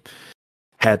actually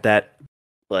had that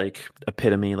like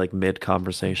epitome like mid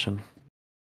conversation.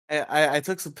 I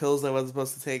took some pills I wasn't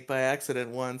supposed to take by accident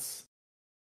once,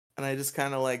 and I just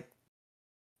kind of like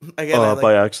again I like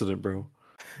By accident, bro.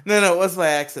 no, it was by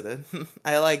accident.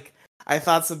 I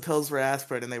thought some pills were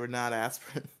aspirin and they were not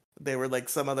aspirin. They were like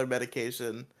some other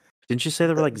medication Didn't you say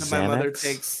they were like that my mother Xanax?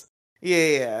 takes. Yeah,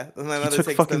 yeah, yeah. My You mother took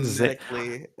takes fucking them Xan.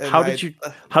 medically, and How did you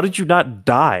how did you not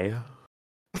die?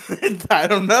 I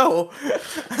don't know.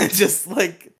 I just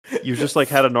like You just like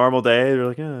had a normal day. You're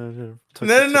like, yeah, no. took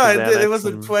a It Xanax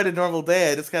wasn't and quite a normal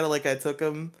day. I just kind of like I took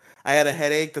them. I had a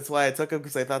headache. That's why I took them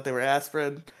because I thought they were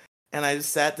aspirin. And I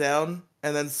just sat down,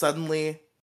 and then suddenly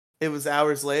it was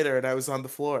hours later, and I was on the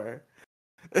floor.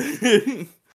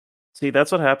 see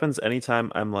that's what happens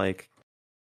anytime I'm like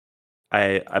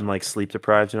sleep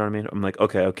deprived, you know what I mean? I'm like,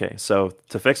 okay. So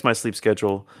to fix my sleep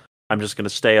schedule, I'm just gonna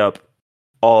stay up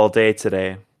all day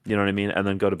today, you know what I mean? And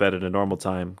then go to bed at a normal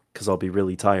time because I'll be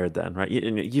really tired then, right?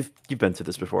 You've been through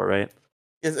this before, right?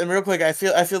 Yes, and real quick, I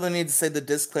feel the need to say the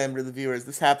disclaimer to the viewers.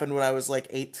 This happened when I was like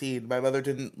 18. My mother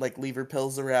didn't like leave her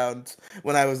pills around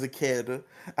when I was a kid.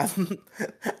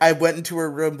 I went into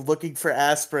her room looking for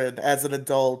aspirin as an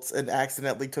adult and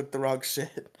accidentally took the wrong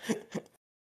shit.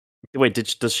 Wait,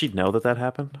 does she know that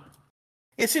happened?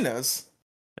 Yeah, she knows.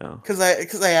 Yeah. Cause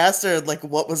I asked her like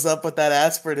what was up with that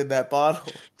aspirin in that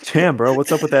bottle. Damn, bro,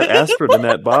 what's up with that aspirin in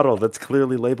that bottle that's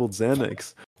clearly labeled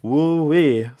Xanax? Woo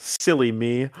wee, silly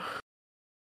me.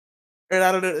 And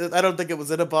I don't think it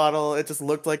was in a bottle. It just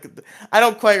looked like I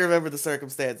don't quite remember the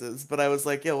circumstances, but I was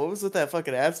like, "Yo, what was with that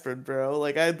fucking aspirin, bro?"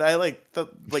 Like I like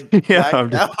Yeah,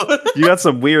 blacked out. you got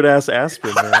some weird ass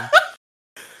aspirin, man.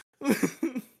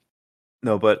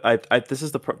 No, but I this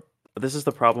is the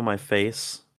problem I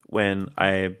face when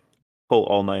I pull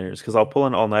all nighters because I'll pull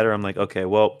an all nighter. I'm like, okay,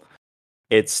 well,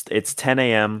 it's 10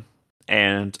 a.m.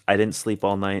 and I didn't sleep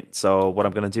all night, so what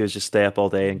I'm gonna do is just stay up all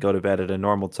day and go to bed at a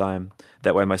normal time.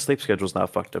 That way, my sleep schedule's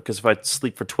not fucked up. Because if I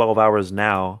sleep for 12 hours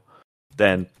now,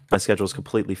 then my schedule's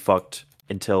completely fucked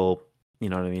until you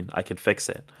know what I mean. I can fix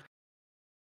it.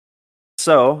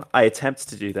 So I attempt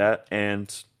to do that,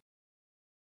 and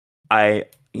I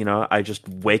just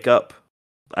wake up.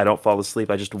 I don't fall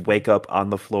asleep. I just wake up on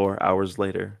the floor hours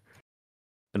later.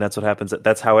 And that's what happens.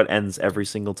 That's how it ends every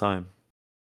single time.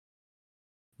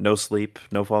 No sleep,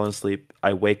 no falling asleep.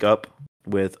 I wake up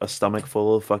with a stomach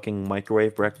full of fucking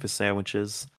microwave breakfast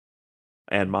sandwiches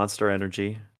and Monster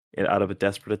Energy out of a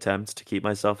desperate attempt to keep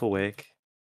myself awake.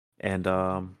 And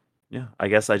yeah, I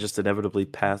guess I just inevitably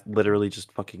literally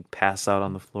just fucking pass out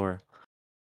on the floor.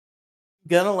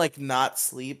 Gonna like not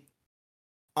sleep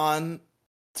on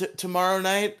tomorrow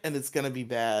night, and it's gonna be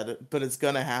bad, but it's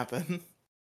gonna happen.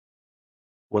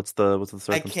 What's the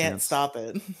I can't circumstance? stop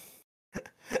it.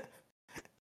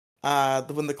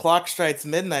 When the clock strikes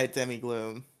midnight, Demi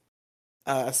Gloom.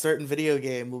 a certain video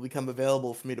game will become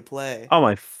available for me to play. Oh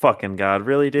my fucking god,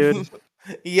 really, dude?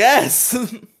 Yes.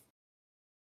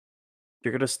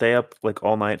 You're gonna stay up like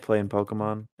all night playing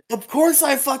Pokemon? Of course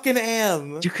I fucking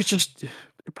am. You could just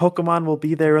Pokemon will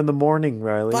be there in the morning, But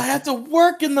I Riley. have to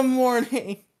work in the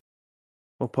morning.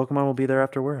 Well, Pokemon will be there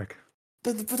after work.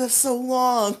 But that's so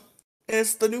long. And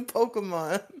it's the new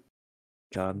Pokemon.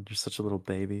 God, you're such a little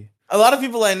baby. A lot of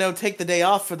people I know take the day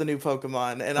off for the new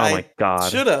Pokemon, and Oh my I god.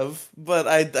 should have, but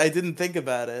I didn't think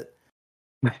about it.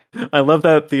 I love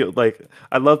that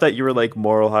I love that you were like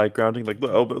moral high grounding like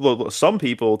oh, but look, some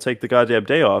people take the goddamn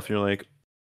day off and you're like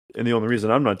and the only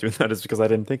reason I'm not doing that is because I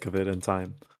didn't think of it in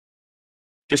time.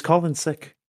 Just call in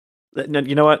sick. No,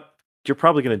 you know what? You're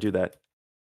probably going to do that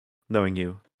knowing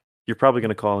you. You're probably going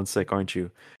to call in sick, aren't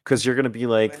you? Cuz you're going to be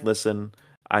like, "Listen,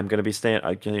 I'm going to be staying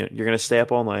you're going to stay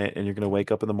up all night and you're going to wake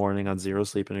up in the morning on zero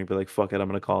sleep and you're going to be like, "Fuck it, I'm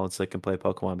going to call in sick and play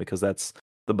Pokemon because that's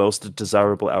the most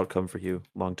desirable outcome for you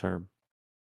long term."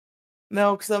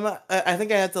 No, because I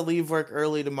think I have to leave work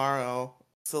early tomorrow.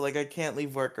 So like I can't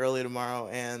leave work early tomorrow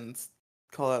and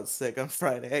call out sick on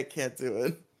Friday. I can't do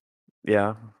it.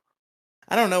 Yeah.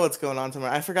 I don't know what's going on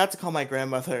tomorrow. I forgot to call my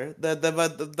grandmother. That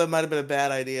might have been a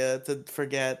bad idea to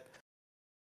forget.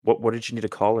 What did you need to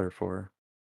call her for?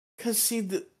 Cause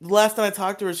the last time I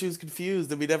talked to her, she was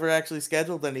confused, and we never actually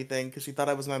scheduled anything because she thought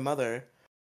I was my mother.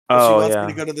 But she Oh wants me to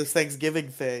yeah, go to this Thanksgiving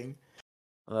thing.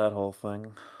 that whole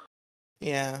thing.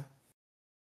 Yeah.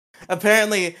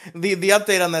 Apparently, the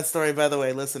update on that story, by the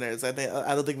way, listeners, I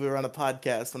don't think we were on a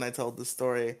podcast when I told the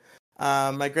story.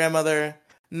 My grandmother,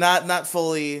 not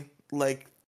fully like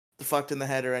fucked in the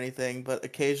head or anything, but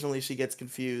occasionally she gets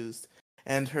confused,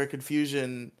 and her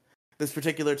confusion this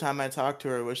particular time I talked to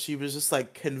her was she was just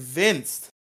like convinced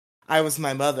I was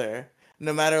my mother.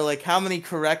 No matter like how many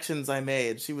corrections I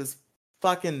made, she was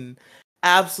fucking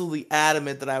absolutely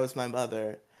adamant that I was my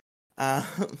mother. Um,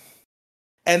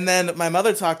 and then my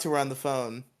mother talked to her on the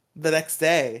phone the next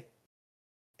day.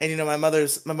 And you know, my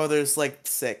mother's like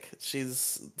sick.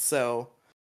 She's so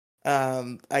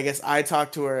I guess I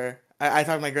talked to her. I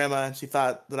talked to my grandma and she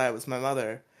thought that I was my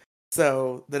mother.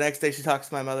 So the next day she talks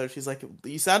to my mother, she's like,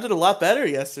 "You sounded a lot better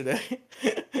yesterday."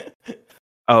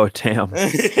 Oh damn.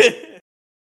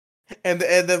 And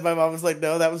then my mom was like,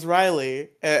 "No, that was Riley."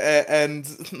 And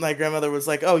my grandmother was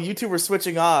like, "Oh, you two were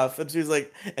switching off." And she was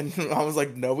like, and I was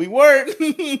like, "No, we weren't.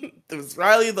 It was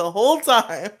Riley the whole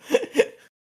time."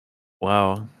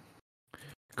 Wow.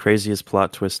 Craziest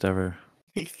plot twist ever.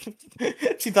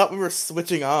 She thought we were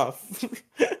switching off.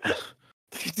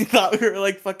 She thought we were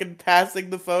like fucking passing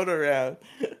the phone around.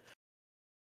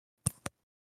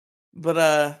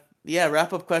 But yeah,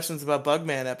 wrap up questions about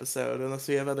Bugman episode, unless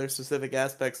we have other specific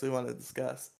aspects we want to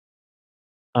discuss.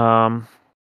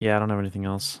 Yeah, I don't have anything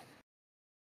else.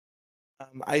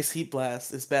 Ice Heat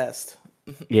Blast is best.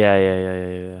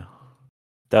 Yeah.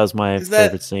 That was my Is that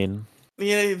favorite scene.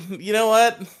 you know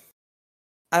what?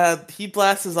 Heat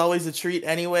Blast is always a treat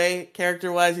anyway.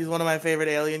 Character wise, he's one of my favorite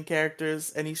alien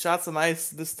characters, and he shot some ice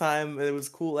this time. It was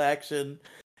cool action,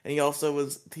 and he also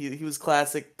he was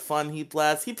classic fun. Heat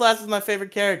Blast. Heat Blast is my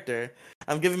favorite character.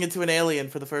 I'm giving it to an alien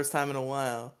for the first time in a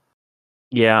while.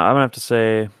 Yeah, I'm gonna have to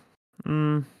say,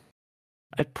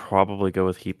 I'd probably go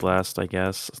with Heat Blast, I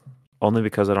guess, only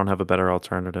because I don't have a better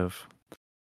alternative.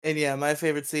 And yeah, my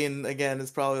favorite scene again is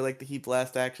probably like the Heat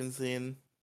Blast action scene.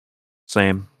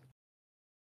 Same.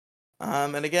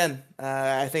 And again,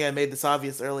 I think I made this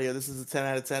obvious earlier. This is a 10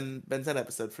 out of 10 Ben 10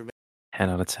 episode for me. 10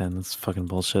 out of 10. That's fucking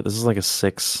bullshit. This is like a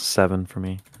 6, 7 for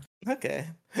me. Okay.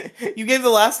 You gave the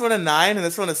last one a 9 and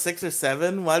this one a 6 or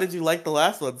 7. Why did you like the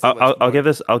last one so much I'll more?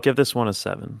 give this one a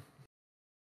 7.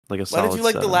 Like a Why solid did you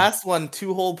like 7. the last one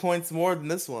 2 whole points more than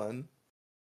this one?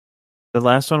 The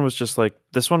last one was just like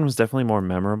this one was definitely more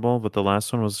memorable, but the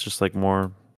last one was just like more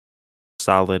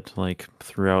solid like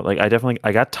throughout. Like I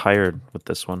got tired with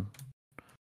this one.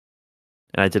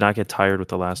 And I did not get tired with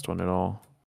the last one at all.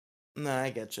 No, I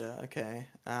get you. Okay.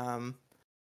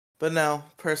 But no,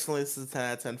 personally, this is a 10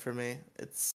 out of 10 for me.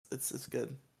 It's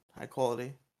good, high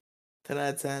quality. 10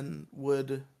 out of 10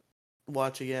 would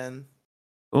watch again,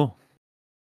 Cool.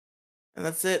 and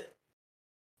that's it.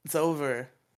 It's over.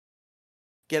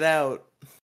 Get out.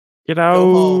 Get Go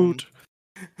home.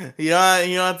 out. You don't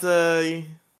have to.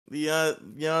 The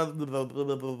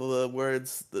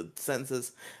words, the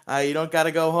sentences. You don't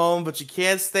gotta go home, but you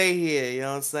can't stay here. You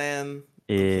know what I'm saying?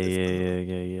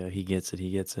 Yeah. He gets it.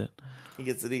 He gets it. He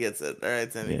gets it. All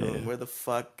right, Sammy. Yeah. Where the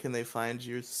fuck can they find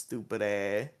you, stupid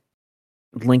ass?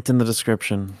 Linked in the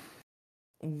description.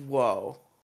 Whoa.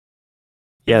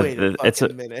 Yeah, Wait a it's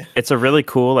fucking minute. a really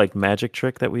cool like magic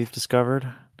trick that we've discovered.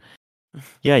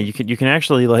 Yeah, you can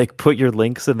actually like put your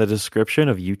links in the description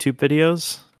of YouTube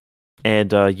videos,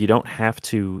 and you don't have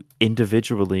to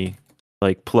individually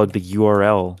like plug the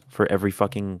URL for every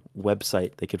fucking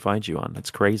website they could find you on. It's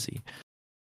crazy.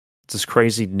 It's this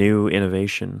crazy new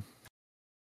innovation.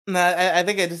 No, I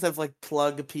think I just have like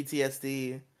plug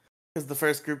PTSD because the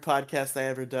first group podcast I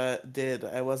ever did,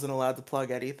 I wasn't allowed to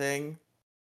plug anything,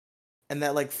 and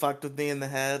that like fucked with me in the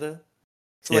head.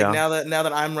 So like Yeah, now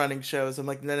that I'm running shows, I'm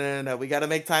like, no, we got to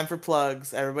make time for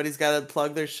plugs. Everybody's got to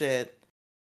plug their shit.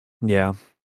 yeah.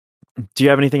 Do you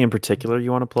have anything in particular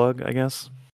you want to plug? I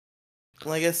guess.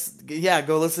 Well, I guess yeah,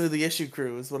 go listen to the Issue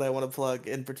Crew is what I want to plug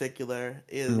in particular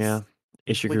Yeah, is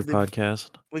issue group weekly podcast.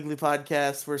 weekly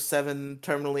podcast where seven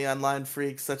terminally online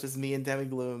freaks such as me and Demi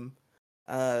Gloom,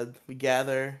 we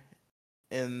gather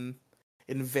in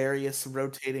various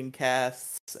rotating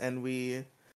casts and we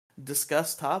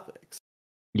discuss topics.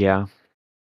 Yeah.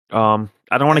 I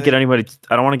don't want to And get it anybody.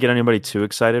 I don't want to get anybody too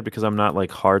excited because I'm not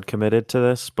like hard committed to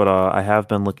this. But I have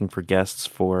been looking for guests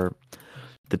for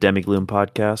the Demi Gloom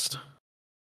podcast,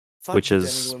 fuck which the Demi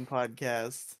is Gloom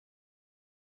podcast.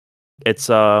 it's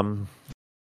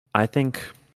I think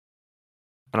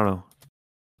I don't know.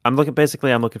 I'm looking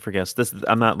for guests.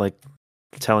 I'm not like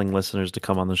telling listeners to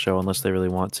come on the show unless they really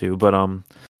want to. But Ellie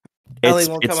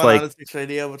won't come it's on like Honest Mix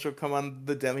Radio, which will come on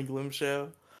the Demi Gloom show,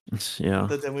 yeah.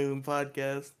 the Demi Gloom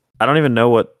podcast. I don't even know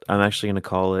what I'm actually gonna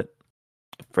call it.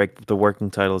 Like the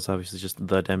working title is obviously just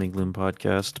the Demi Gloom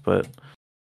podcast, but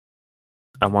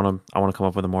I want to come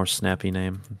up with a more snappy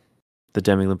name. The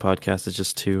Demi Gloom podcast is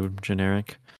just too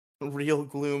generic. Real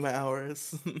Gloom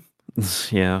hours.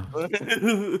 Yeah.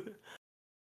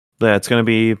 Yeah, it's gonna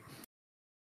be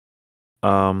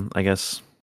I guess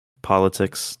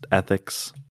politics,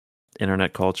 ethics,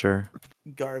 internet culture.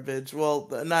 Garbage. Well,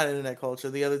 not internet culture.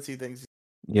 The other two things.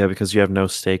 Yeah, because you have no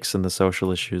stakes in the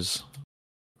social issues.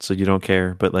 So you don't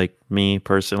care. But like me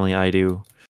personally, I do.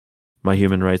 My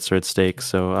human rights are at stake,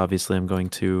 so obviously I'm going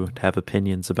to have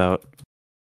opinions about,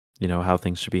 how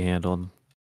things should be handled.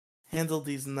 Handle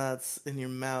these nuts in your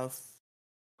mouth,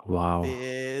 Wow.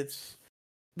 bitch.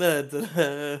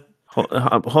 Da. Hold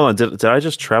on, did I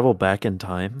just travel back in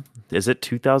time? Is it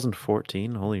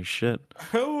 2014? Holy shit.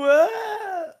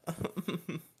 What?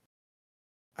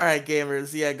 All right,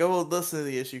 gamers. Yeah, go listen to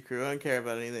the Issue Crew. I don't care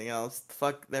about anything else.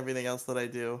 Fuck everything else that I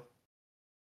do.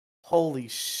 Holy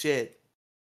shit.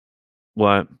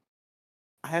 What?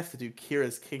 I have to do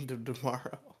Kira's Kingdom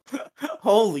tomorrow.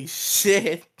 Holy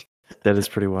shit. That is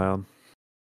pretty wild.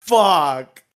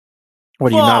 Fuck.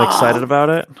 What, are you not excited about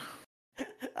it?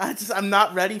 I'm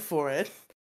not ready for it.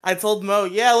 I told Mo,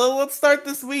 yeah, let's start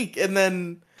this week,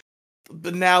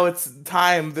 but now it's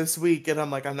time this week, and I'm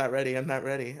like, I'm not ready. I'm not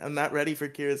ready for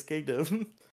Kira's Kingdom.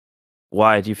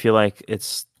 Why? Do you feel like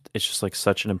it's just like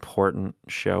such an important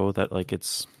show that like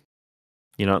it's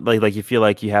like you feel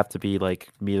like you have to be like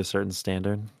meet a certain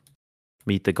standard,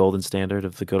 meet the golden standard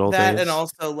of the good old That days? and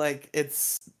also like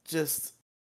it's just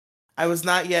I was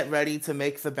not yet ready to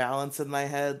make the balance in my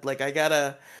head. Like I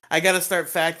gotta start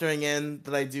factoring in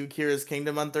that I do Kira's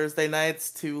Kingdom on Thursday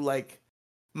nights to like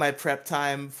my prep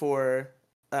time for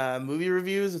movie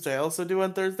reviews, which I also do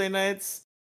on Thursday nights.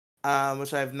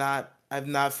 Which I've not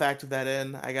factored that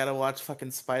in. I gotta watch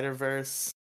fucking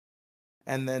Spider-Verse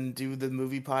and then do the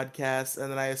movie podcast,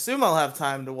 and then I assume I'll have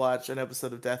time to watch an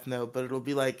episode of Death Note, but it'll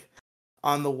be like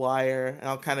on the wire, and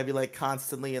I'll kind of be like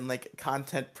constantly in like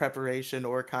content preparation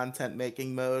or content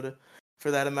making mode for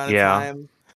that amount of Yeah, time.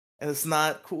 And it's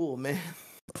not cool, man.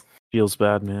 feels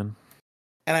bad, man.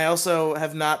 And I also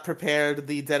have not prepared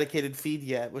the dedicated feed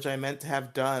yet, which I meant to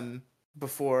have done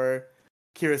before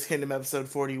Kira's Kingdom episode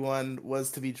 41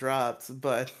 was to be dropped,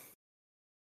 but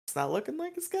it's not looking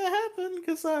like it's gonna happen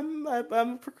because I'm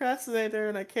a procrastinator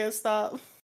and I can't stop.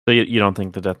 So you don't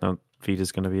think the Death Note feed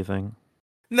is going to be a thing?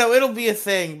 No, it'll be a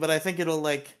thing, but I think it'll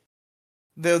like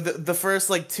the first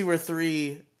like two or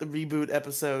three reboot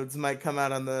episodes might come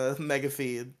out on the mega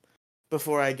feed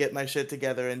before I get my shit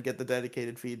together and get the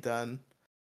dedicated feed done.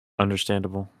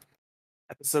 Understandable.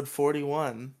 Episode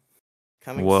 41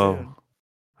 coming Whoa, soon.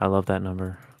 I love that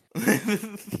number.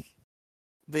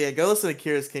 But yeah, go listen to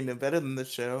Kira's Kingdom. Better than this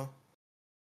show.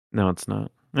 No, it's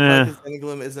not. Probably because Demi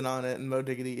Gloom isn't on it and Mo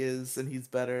Diggity is, and he's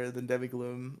better than Demi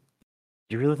Gloom.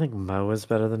 You really think Mo is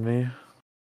better than me?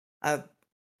 I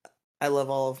I love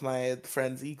all of my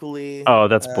friends equally. Oh,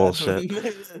 that's bullshit.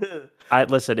 I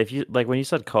listen, if you like when you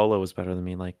said Colo was better than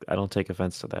me, like I don't take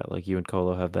offense to that. Like you and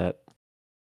Colo have that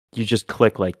you just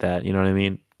click like that, you know what I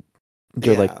mean?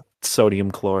 You're like Yeah.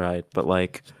 sodium chloride, but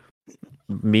like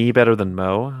me better than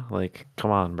Mo? Like,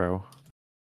 come on, bro.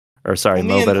 Or sorry,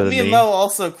 Well, Mo better than me and me. Mo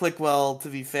also click well. To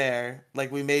be fair,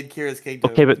 like we made Kira's Okay,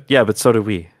 Kingdom. but yeah, but so do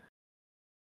we.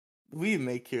 We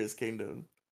make Kira's Kingdom.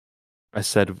 I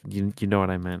said you know what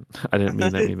I meant. I didn't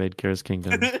mean that we made Kira's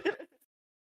Kingdom.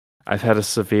 I've had a We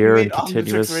severe made and Omnitrix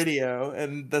continuous Radio,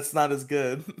 and that's not as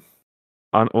good.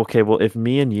 on okay, well if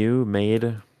me and you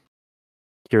made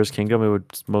Kira's Kingdom, it would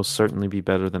most certainly be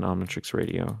better than Omnitrix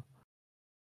Radio.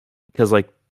 Because like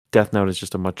Death Note is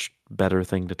just a much better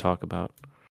thing to talk about.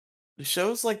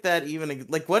 Shows like that, even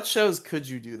like what shows could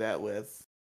you do that with?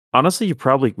 Honestly,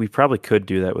 we probably could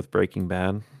do that with Breaking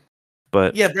Bad,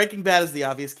 but Yeah, Breaking Bad is the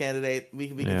obvious candidate. We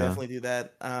could yeah. definitely do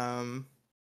that.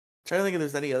 Trying to think if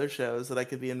there's any other shows that I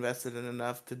could be invested in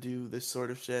enough to do this sort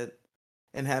of shit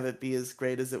and have it be as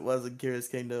great as it was in Kira's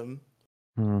Kingdom.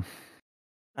 Hmm.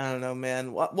 I don't know,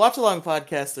 man. Watch along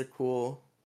podcasts are cool.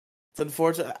 It's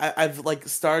unfortunate. I've like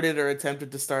started or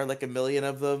attempted to start like a million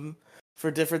of them for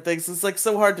different things. It's like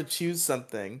so hard to choose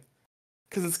something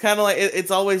because it's kind of like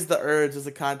it's always the urge as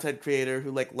a content creator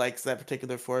who like likes that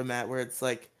particular format where it's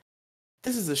like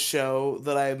this is a show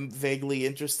that I'm vaguely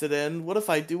interested in. What if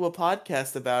I do a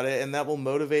podcast about it and that will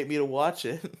motivate me to watch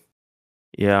it?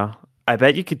 Yeah. I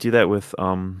bet you could do that with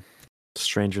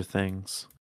Stranger Things.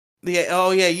 Yeah.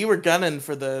 Oh yeah, you were gunning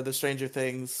for the Stranger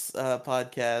Things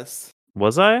podcast.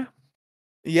 Was I?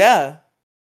 Yeah,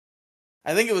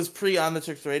 I think it was pre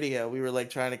Omnitrix Radio. We were like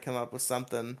trying to come up with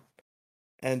something,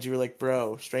 and you were like,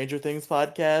 "Bro, Stranger Things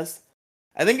podcast."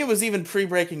 I think it was even pre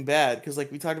Breaking Bad because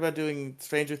like we talked about doing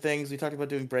Stranger Things, we talked about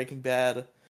doing Breaking Bad,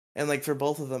 and like for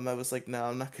both of them, I was like, "No,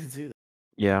 I'm not gonna do that."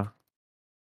 Yeah.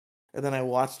 And then I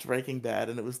watched Breaking Bad,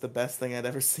 and it was the best thing I'd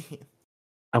ever seen.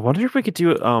 I wonder if we could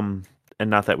do and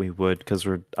not that we would because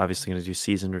we're obviously going to do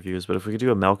season reviews, but if we could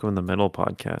do a Malcolm in the Middle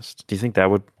podcast, do you think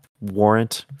that would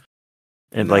warrant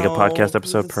and like a No, podcast because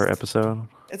episode per episode?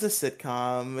 it's a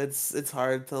sitcom. It's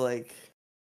hard to like.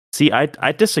 See,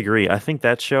 I disagree. I think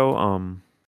that show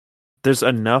there's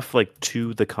enough like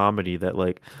to the comedy that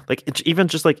like it's even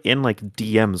just like in like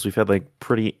DMs we've had like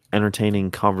pretty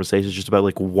entertaining conversations just about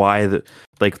like why the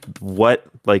like what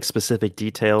like specific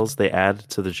details they add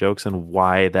to the jokes and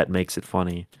why that makes it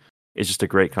funny. It's just a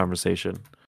great conversation.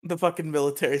 The fucking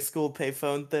military school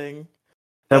payphone thing.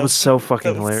 That was so That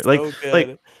fucking was hilarious. so Like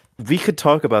good. we could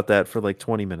talk about that for like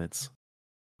 20 minutes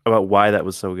about why that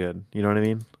was so good. You know what I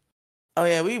mean? Oh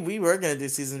yeah, we were gonna do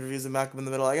season reviews of Malcolm in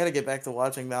the Middle. I gotta get back to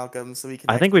watching Malcolm so we can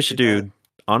I think we actually should do that. do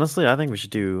honestly, I think we should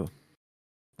do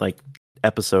like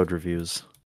episode reviews.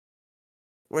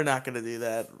 We're not gonna do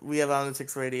that. We have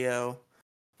Omnitix Radio.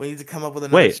 We need to come up with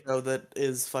another Wait, show that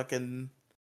is fucking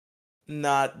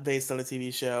not based on a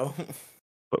TV show.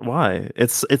 but why?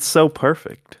 It's so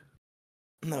perfect.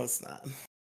 No, it's not.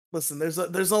 Listen,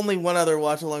 there's only one other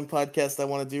watch along podcast I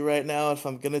want to do right now. If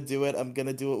I'm gonna do it, I'm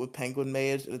gonna do it with Penguin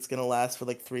Mage, and it's gonna last for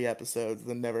like 3 episodes,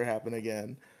 then never happen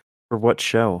again. For what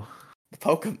show?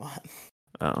 Pokemon.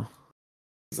 Oh.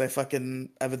 Because I've been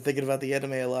thinking about the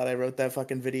anime a lot. I wrote that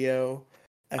fucking video.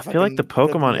 I feel like the I've been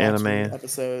Pokemon watching anime.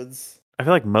 episodes. I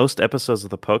feel like most episodes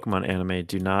of the Pokemon anime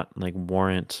do not like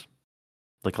warrant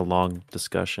like a long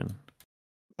discussion.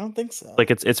 I don't think so. Like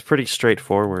it's pretty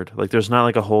straightforward. Like there's not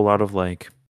like a whole lot of like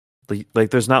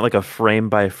there's not like a frame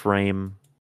by frame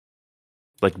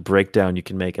like breakdown you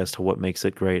can make as to what makes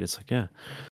it great. It's like yeah,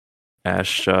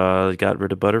 Ash got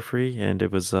rid of Butterfree and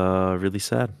it was really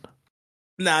sad.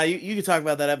 Nah, you could talk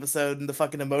about that episode and the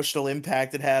fucking emotional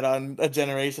impact it had on a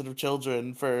generation of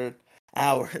children for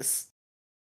hours.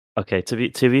 Okay, to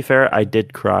be fair, I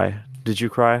did cry. Did you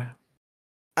cry?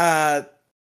 Uh,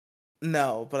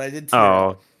 no, but I did tear Oh,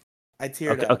 up. I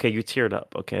teared okay, up. okay, you teared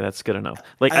up. Okay, that's good enough.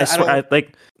 Like I I swear, don't. I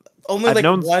like Only I've like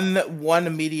known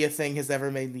one media thing has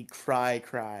ever made me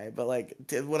cry. But like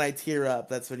when I tear up,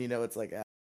 that's when you know it's like.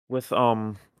 with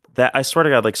that I swear to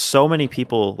God, like so many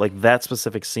people, like that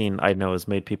specific scene I know has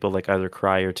made people like either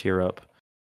cry or tear up,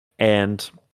 and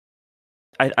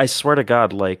I swear to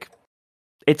God, like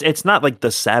it's not like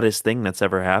the saddest thing that's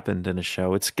ever happened in a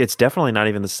show. It's definitely not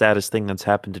even the saddest thing that's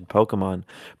happened in Pokemon,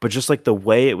 but just like the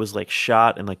way it was like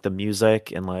shot and like the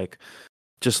music and like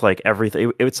just like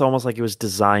everything, it's almost like it was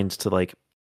designed to like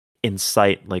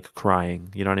incite like crying.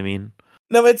 You know what I mean?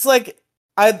 No, it's like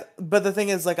but the thing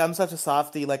is like I'm such a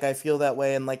softie, like I feel that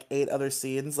way in like 8 other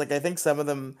scenes. Like I think some of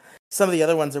the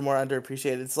other ones are more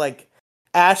underappreciated. It's like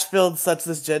Ash builds such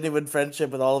this genuine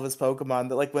friendship with all of his Pokemon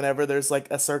that like whenever there's like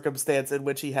a circumstance in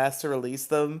which he has to release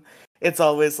them, it's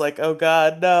always like, oh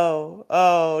god, no.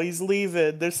 Oh, he's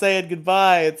leaving. They're saying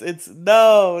goodbye. It's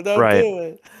no, don't Right.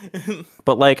 do it.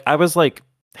 But like I was like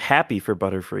happy for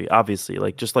Butterfree, obviously.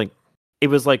 Like just like it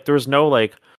was like there was no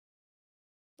like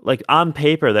on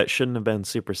paper that shouldn't have been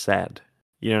super sad.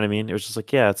 You know what I mean? It was just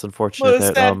like, yeah, it's Well, unfortunate it's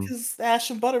that sad because Ash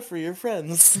and Butterfree are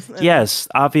friends. And yes,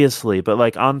 obviously, but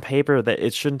like on paper that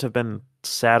it shouldn't have been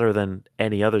sadder than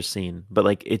any other scene, but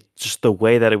like it just the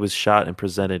way that it was shot and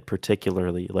presented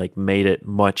particularly like made it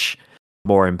much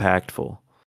more impactful.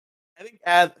 I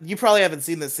think you probably haven't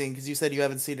seen this scene because you said you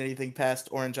haven't seen anything past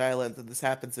Orange Island, and this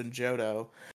happens in Johto.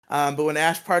 But when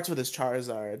Ash parts with his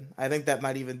Charizard, I think that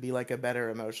might even be like a better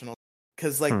emotional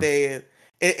because like Hmm.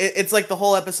 it's like the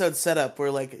whole episode setup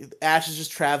where like Ash is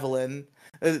just traveling.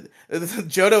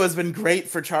 Johto has been great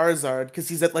for Charizard because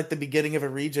he's at like the beginning of a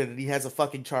region and he has a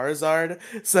fucking Charizard,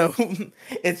 so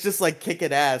it's just like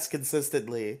kicking ass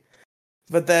consistently.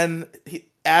 But then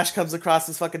Ash comes across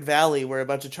this fucking valley where a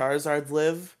bunch of Charizards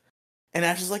live, and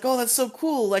Ash is like, "Oh, that's so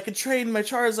cool! I could train my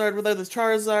Charizard with other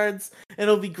Charizards, and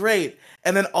it'll be great."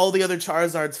 And then all the other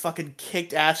Charizards fucking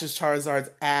kicked Ash's Charizard's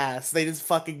ass. They just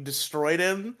fucking destroyed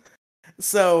him.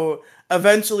 So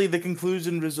eventually, the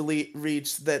conclusion was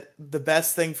reached that the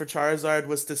best thing for Charizard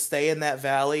was to stay in that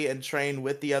valley and train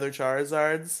with the other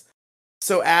Charizards.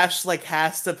 So Ash like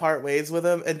has to part ways with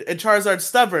him, and Charizard's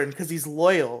stubborn because he's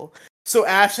loyal. So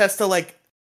Ash has to like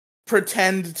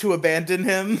pretend to abandon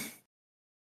him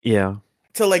Yeah.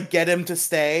 to like get him to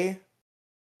stay,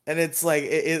 and it's like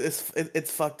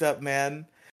it's fucked up, man.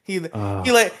 He Uh,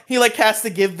 he like has to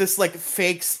give this like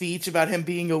fake speech about him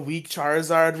being a weak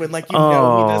Charizard when like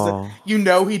oh. you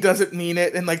know he doesn't mean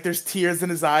it, and like there's tears in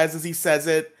his eyes as he says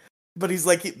it, but he's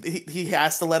like he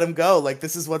has to let him go, like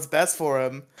this is what's best for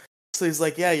him. So he's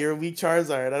like, yeah, you're a weak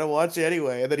Charizard, I don't want you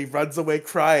anyway, and then he runs away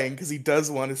crying because he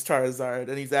does want his Charizard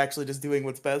and he's actually just doing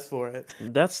what's best for it.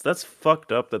 That's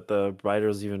fucked up that the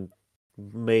writers even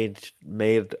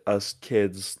made us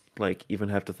kids like even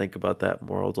have to think about that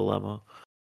moral dilemma.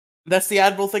 That's the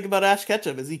admirable thing about Ash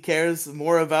Ketchum is he cares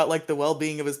more about like the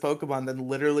well-being of his Pokemon than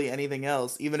literally anything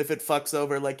else, even if it fucks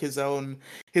over like his own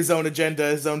agenda,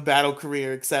 his own battle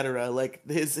career, etc. Like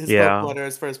his Yeah. Pokemon are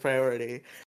his first priority.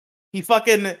 He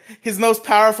fucking his most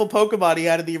powerful Pokemon he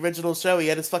had in the original show. He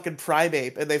had his fucking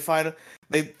Primeape, and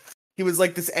they he was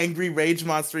like this angry rage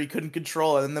monster he couldn't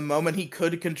control. And the moment he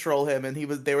could control him, and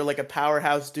they were like a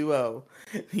powerhouse duo.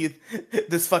 He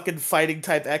this fucking fighting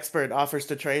type expert offers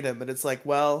to train him, and it's like,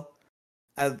 well,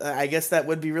 I guess that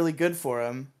would be really good for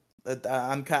him. But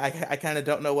I kind of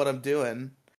don't know what I'm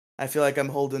doing. I feel like I'm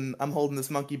holding this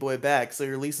monkey boy back, so he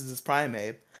releases his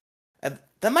Primeape. And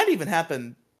that might even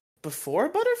happen before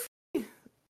Butterfree.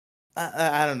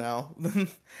 I don't know.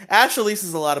 Ash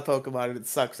releases a lot of Pokemon and it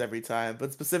sucks every time.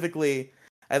 But specifically,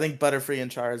 I think Butterfree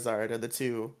and Charizard are the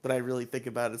two that I really think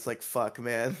about. It's like fuck,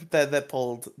 man, that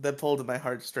pulled at my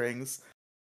heartstrings.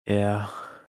 Yeah.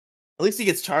 At least he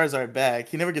gets Charizard back.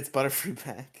 He never gets Butterfree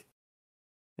back.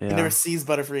 He never Yeah. sees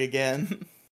Butterfree again.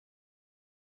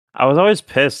 I was always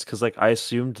pissed because like I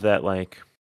assumed that like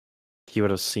he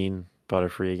would have seen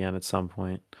Butterfree again at some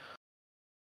point.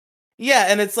 Yeah,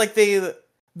 and it's like they've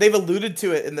alluded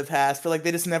to it in the past, but like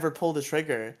they just never pulled the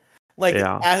trigger. Like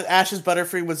Yeah. Ash's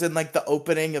Butterfree was in like the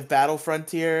opening of Battle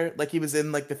Frontier, like he was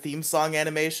in like the theme song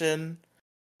animation,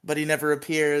 but he never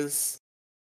appears.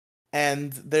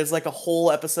 And there's like a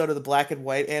whole episode of the Black and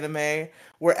White anime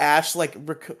where Ash like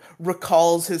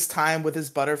recalls his time with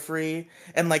his Butterfree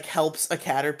and like helps a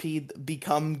Caterpie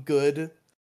become good.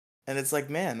 And it's like,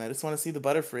 man, I just want to see the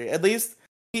Butterfree. At least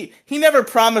he never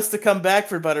promised to come back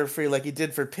for Butterfree like he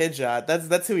did for Pidgeot.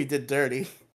 That's who he did dirty.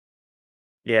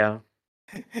 Yeah.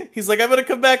 He's like, I'm gonna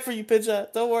come back for you,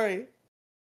 Pidgeot. Don't worry.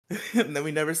 And then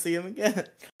we never see him again.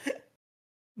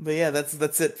 But yeah,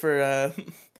 that's it for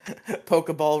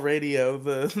Pokeball Radio,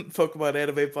 the Pokemon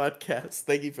anime podcast.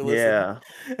 Thank you for listening.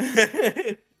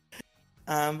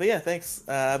 Yeah. But yeah, thanks.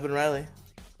 I've been Riley.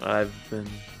 I've been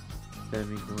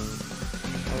Sammy Gloom.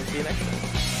 I'll see you next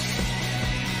time.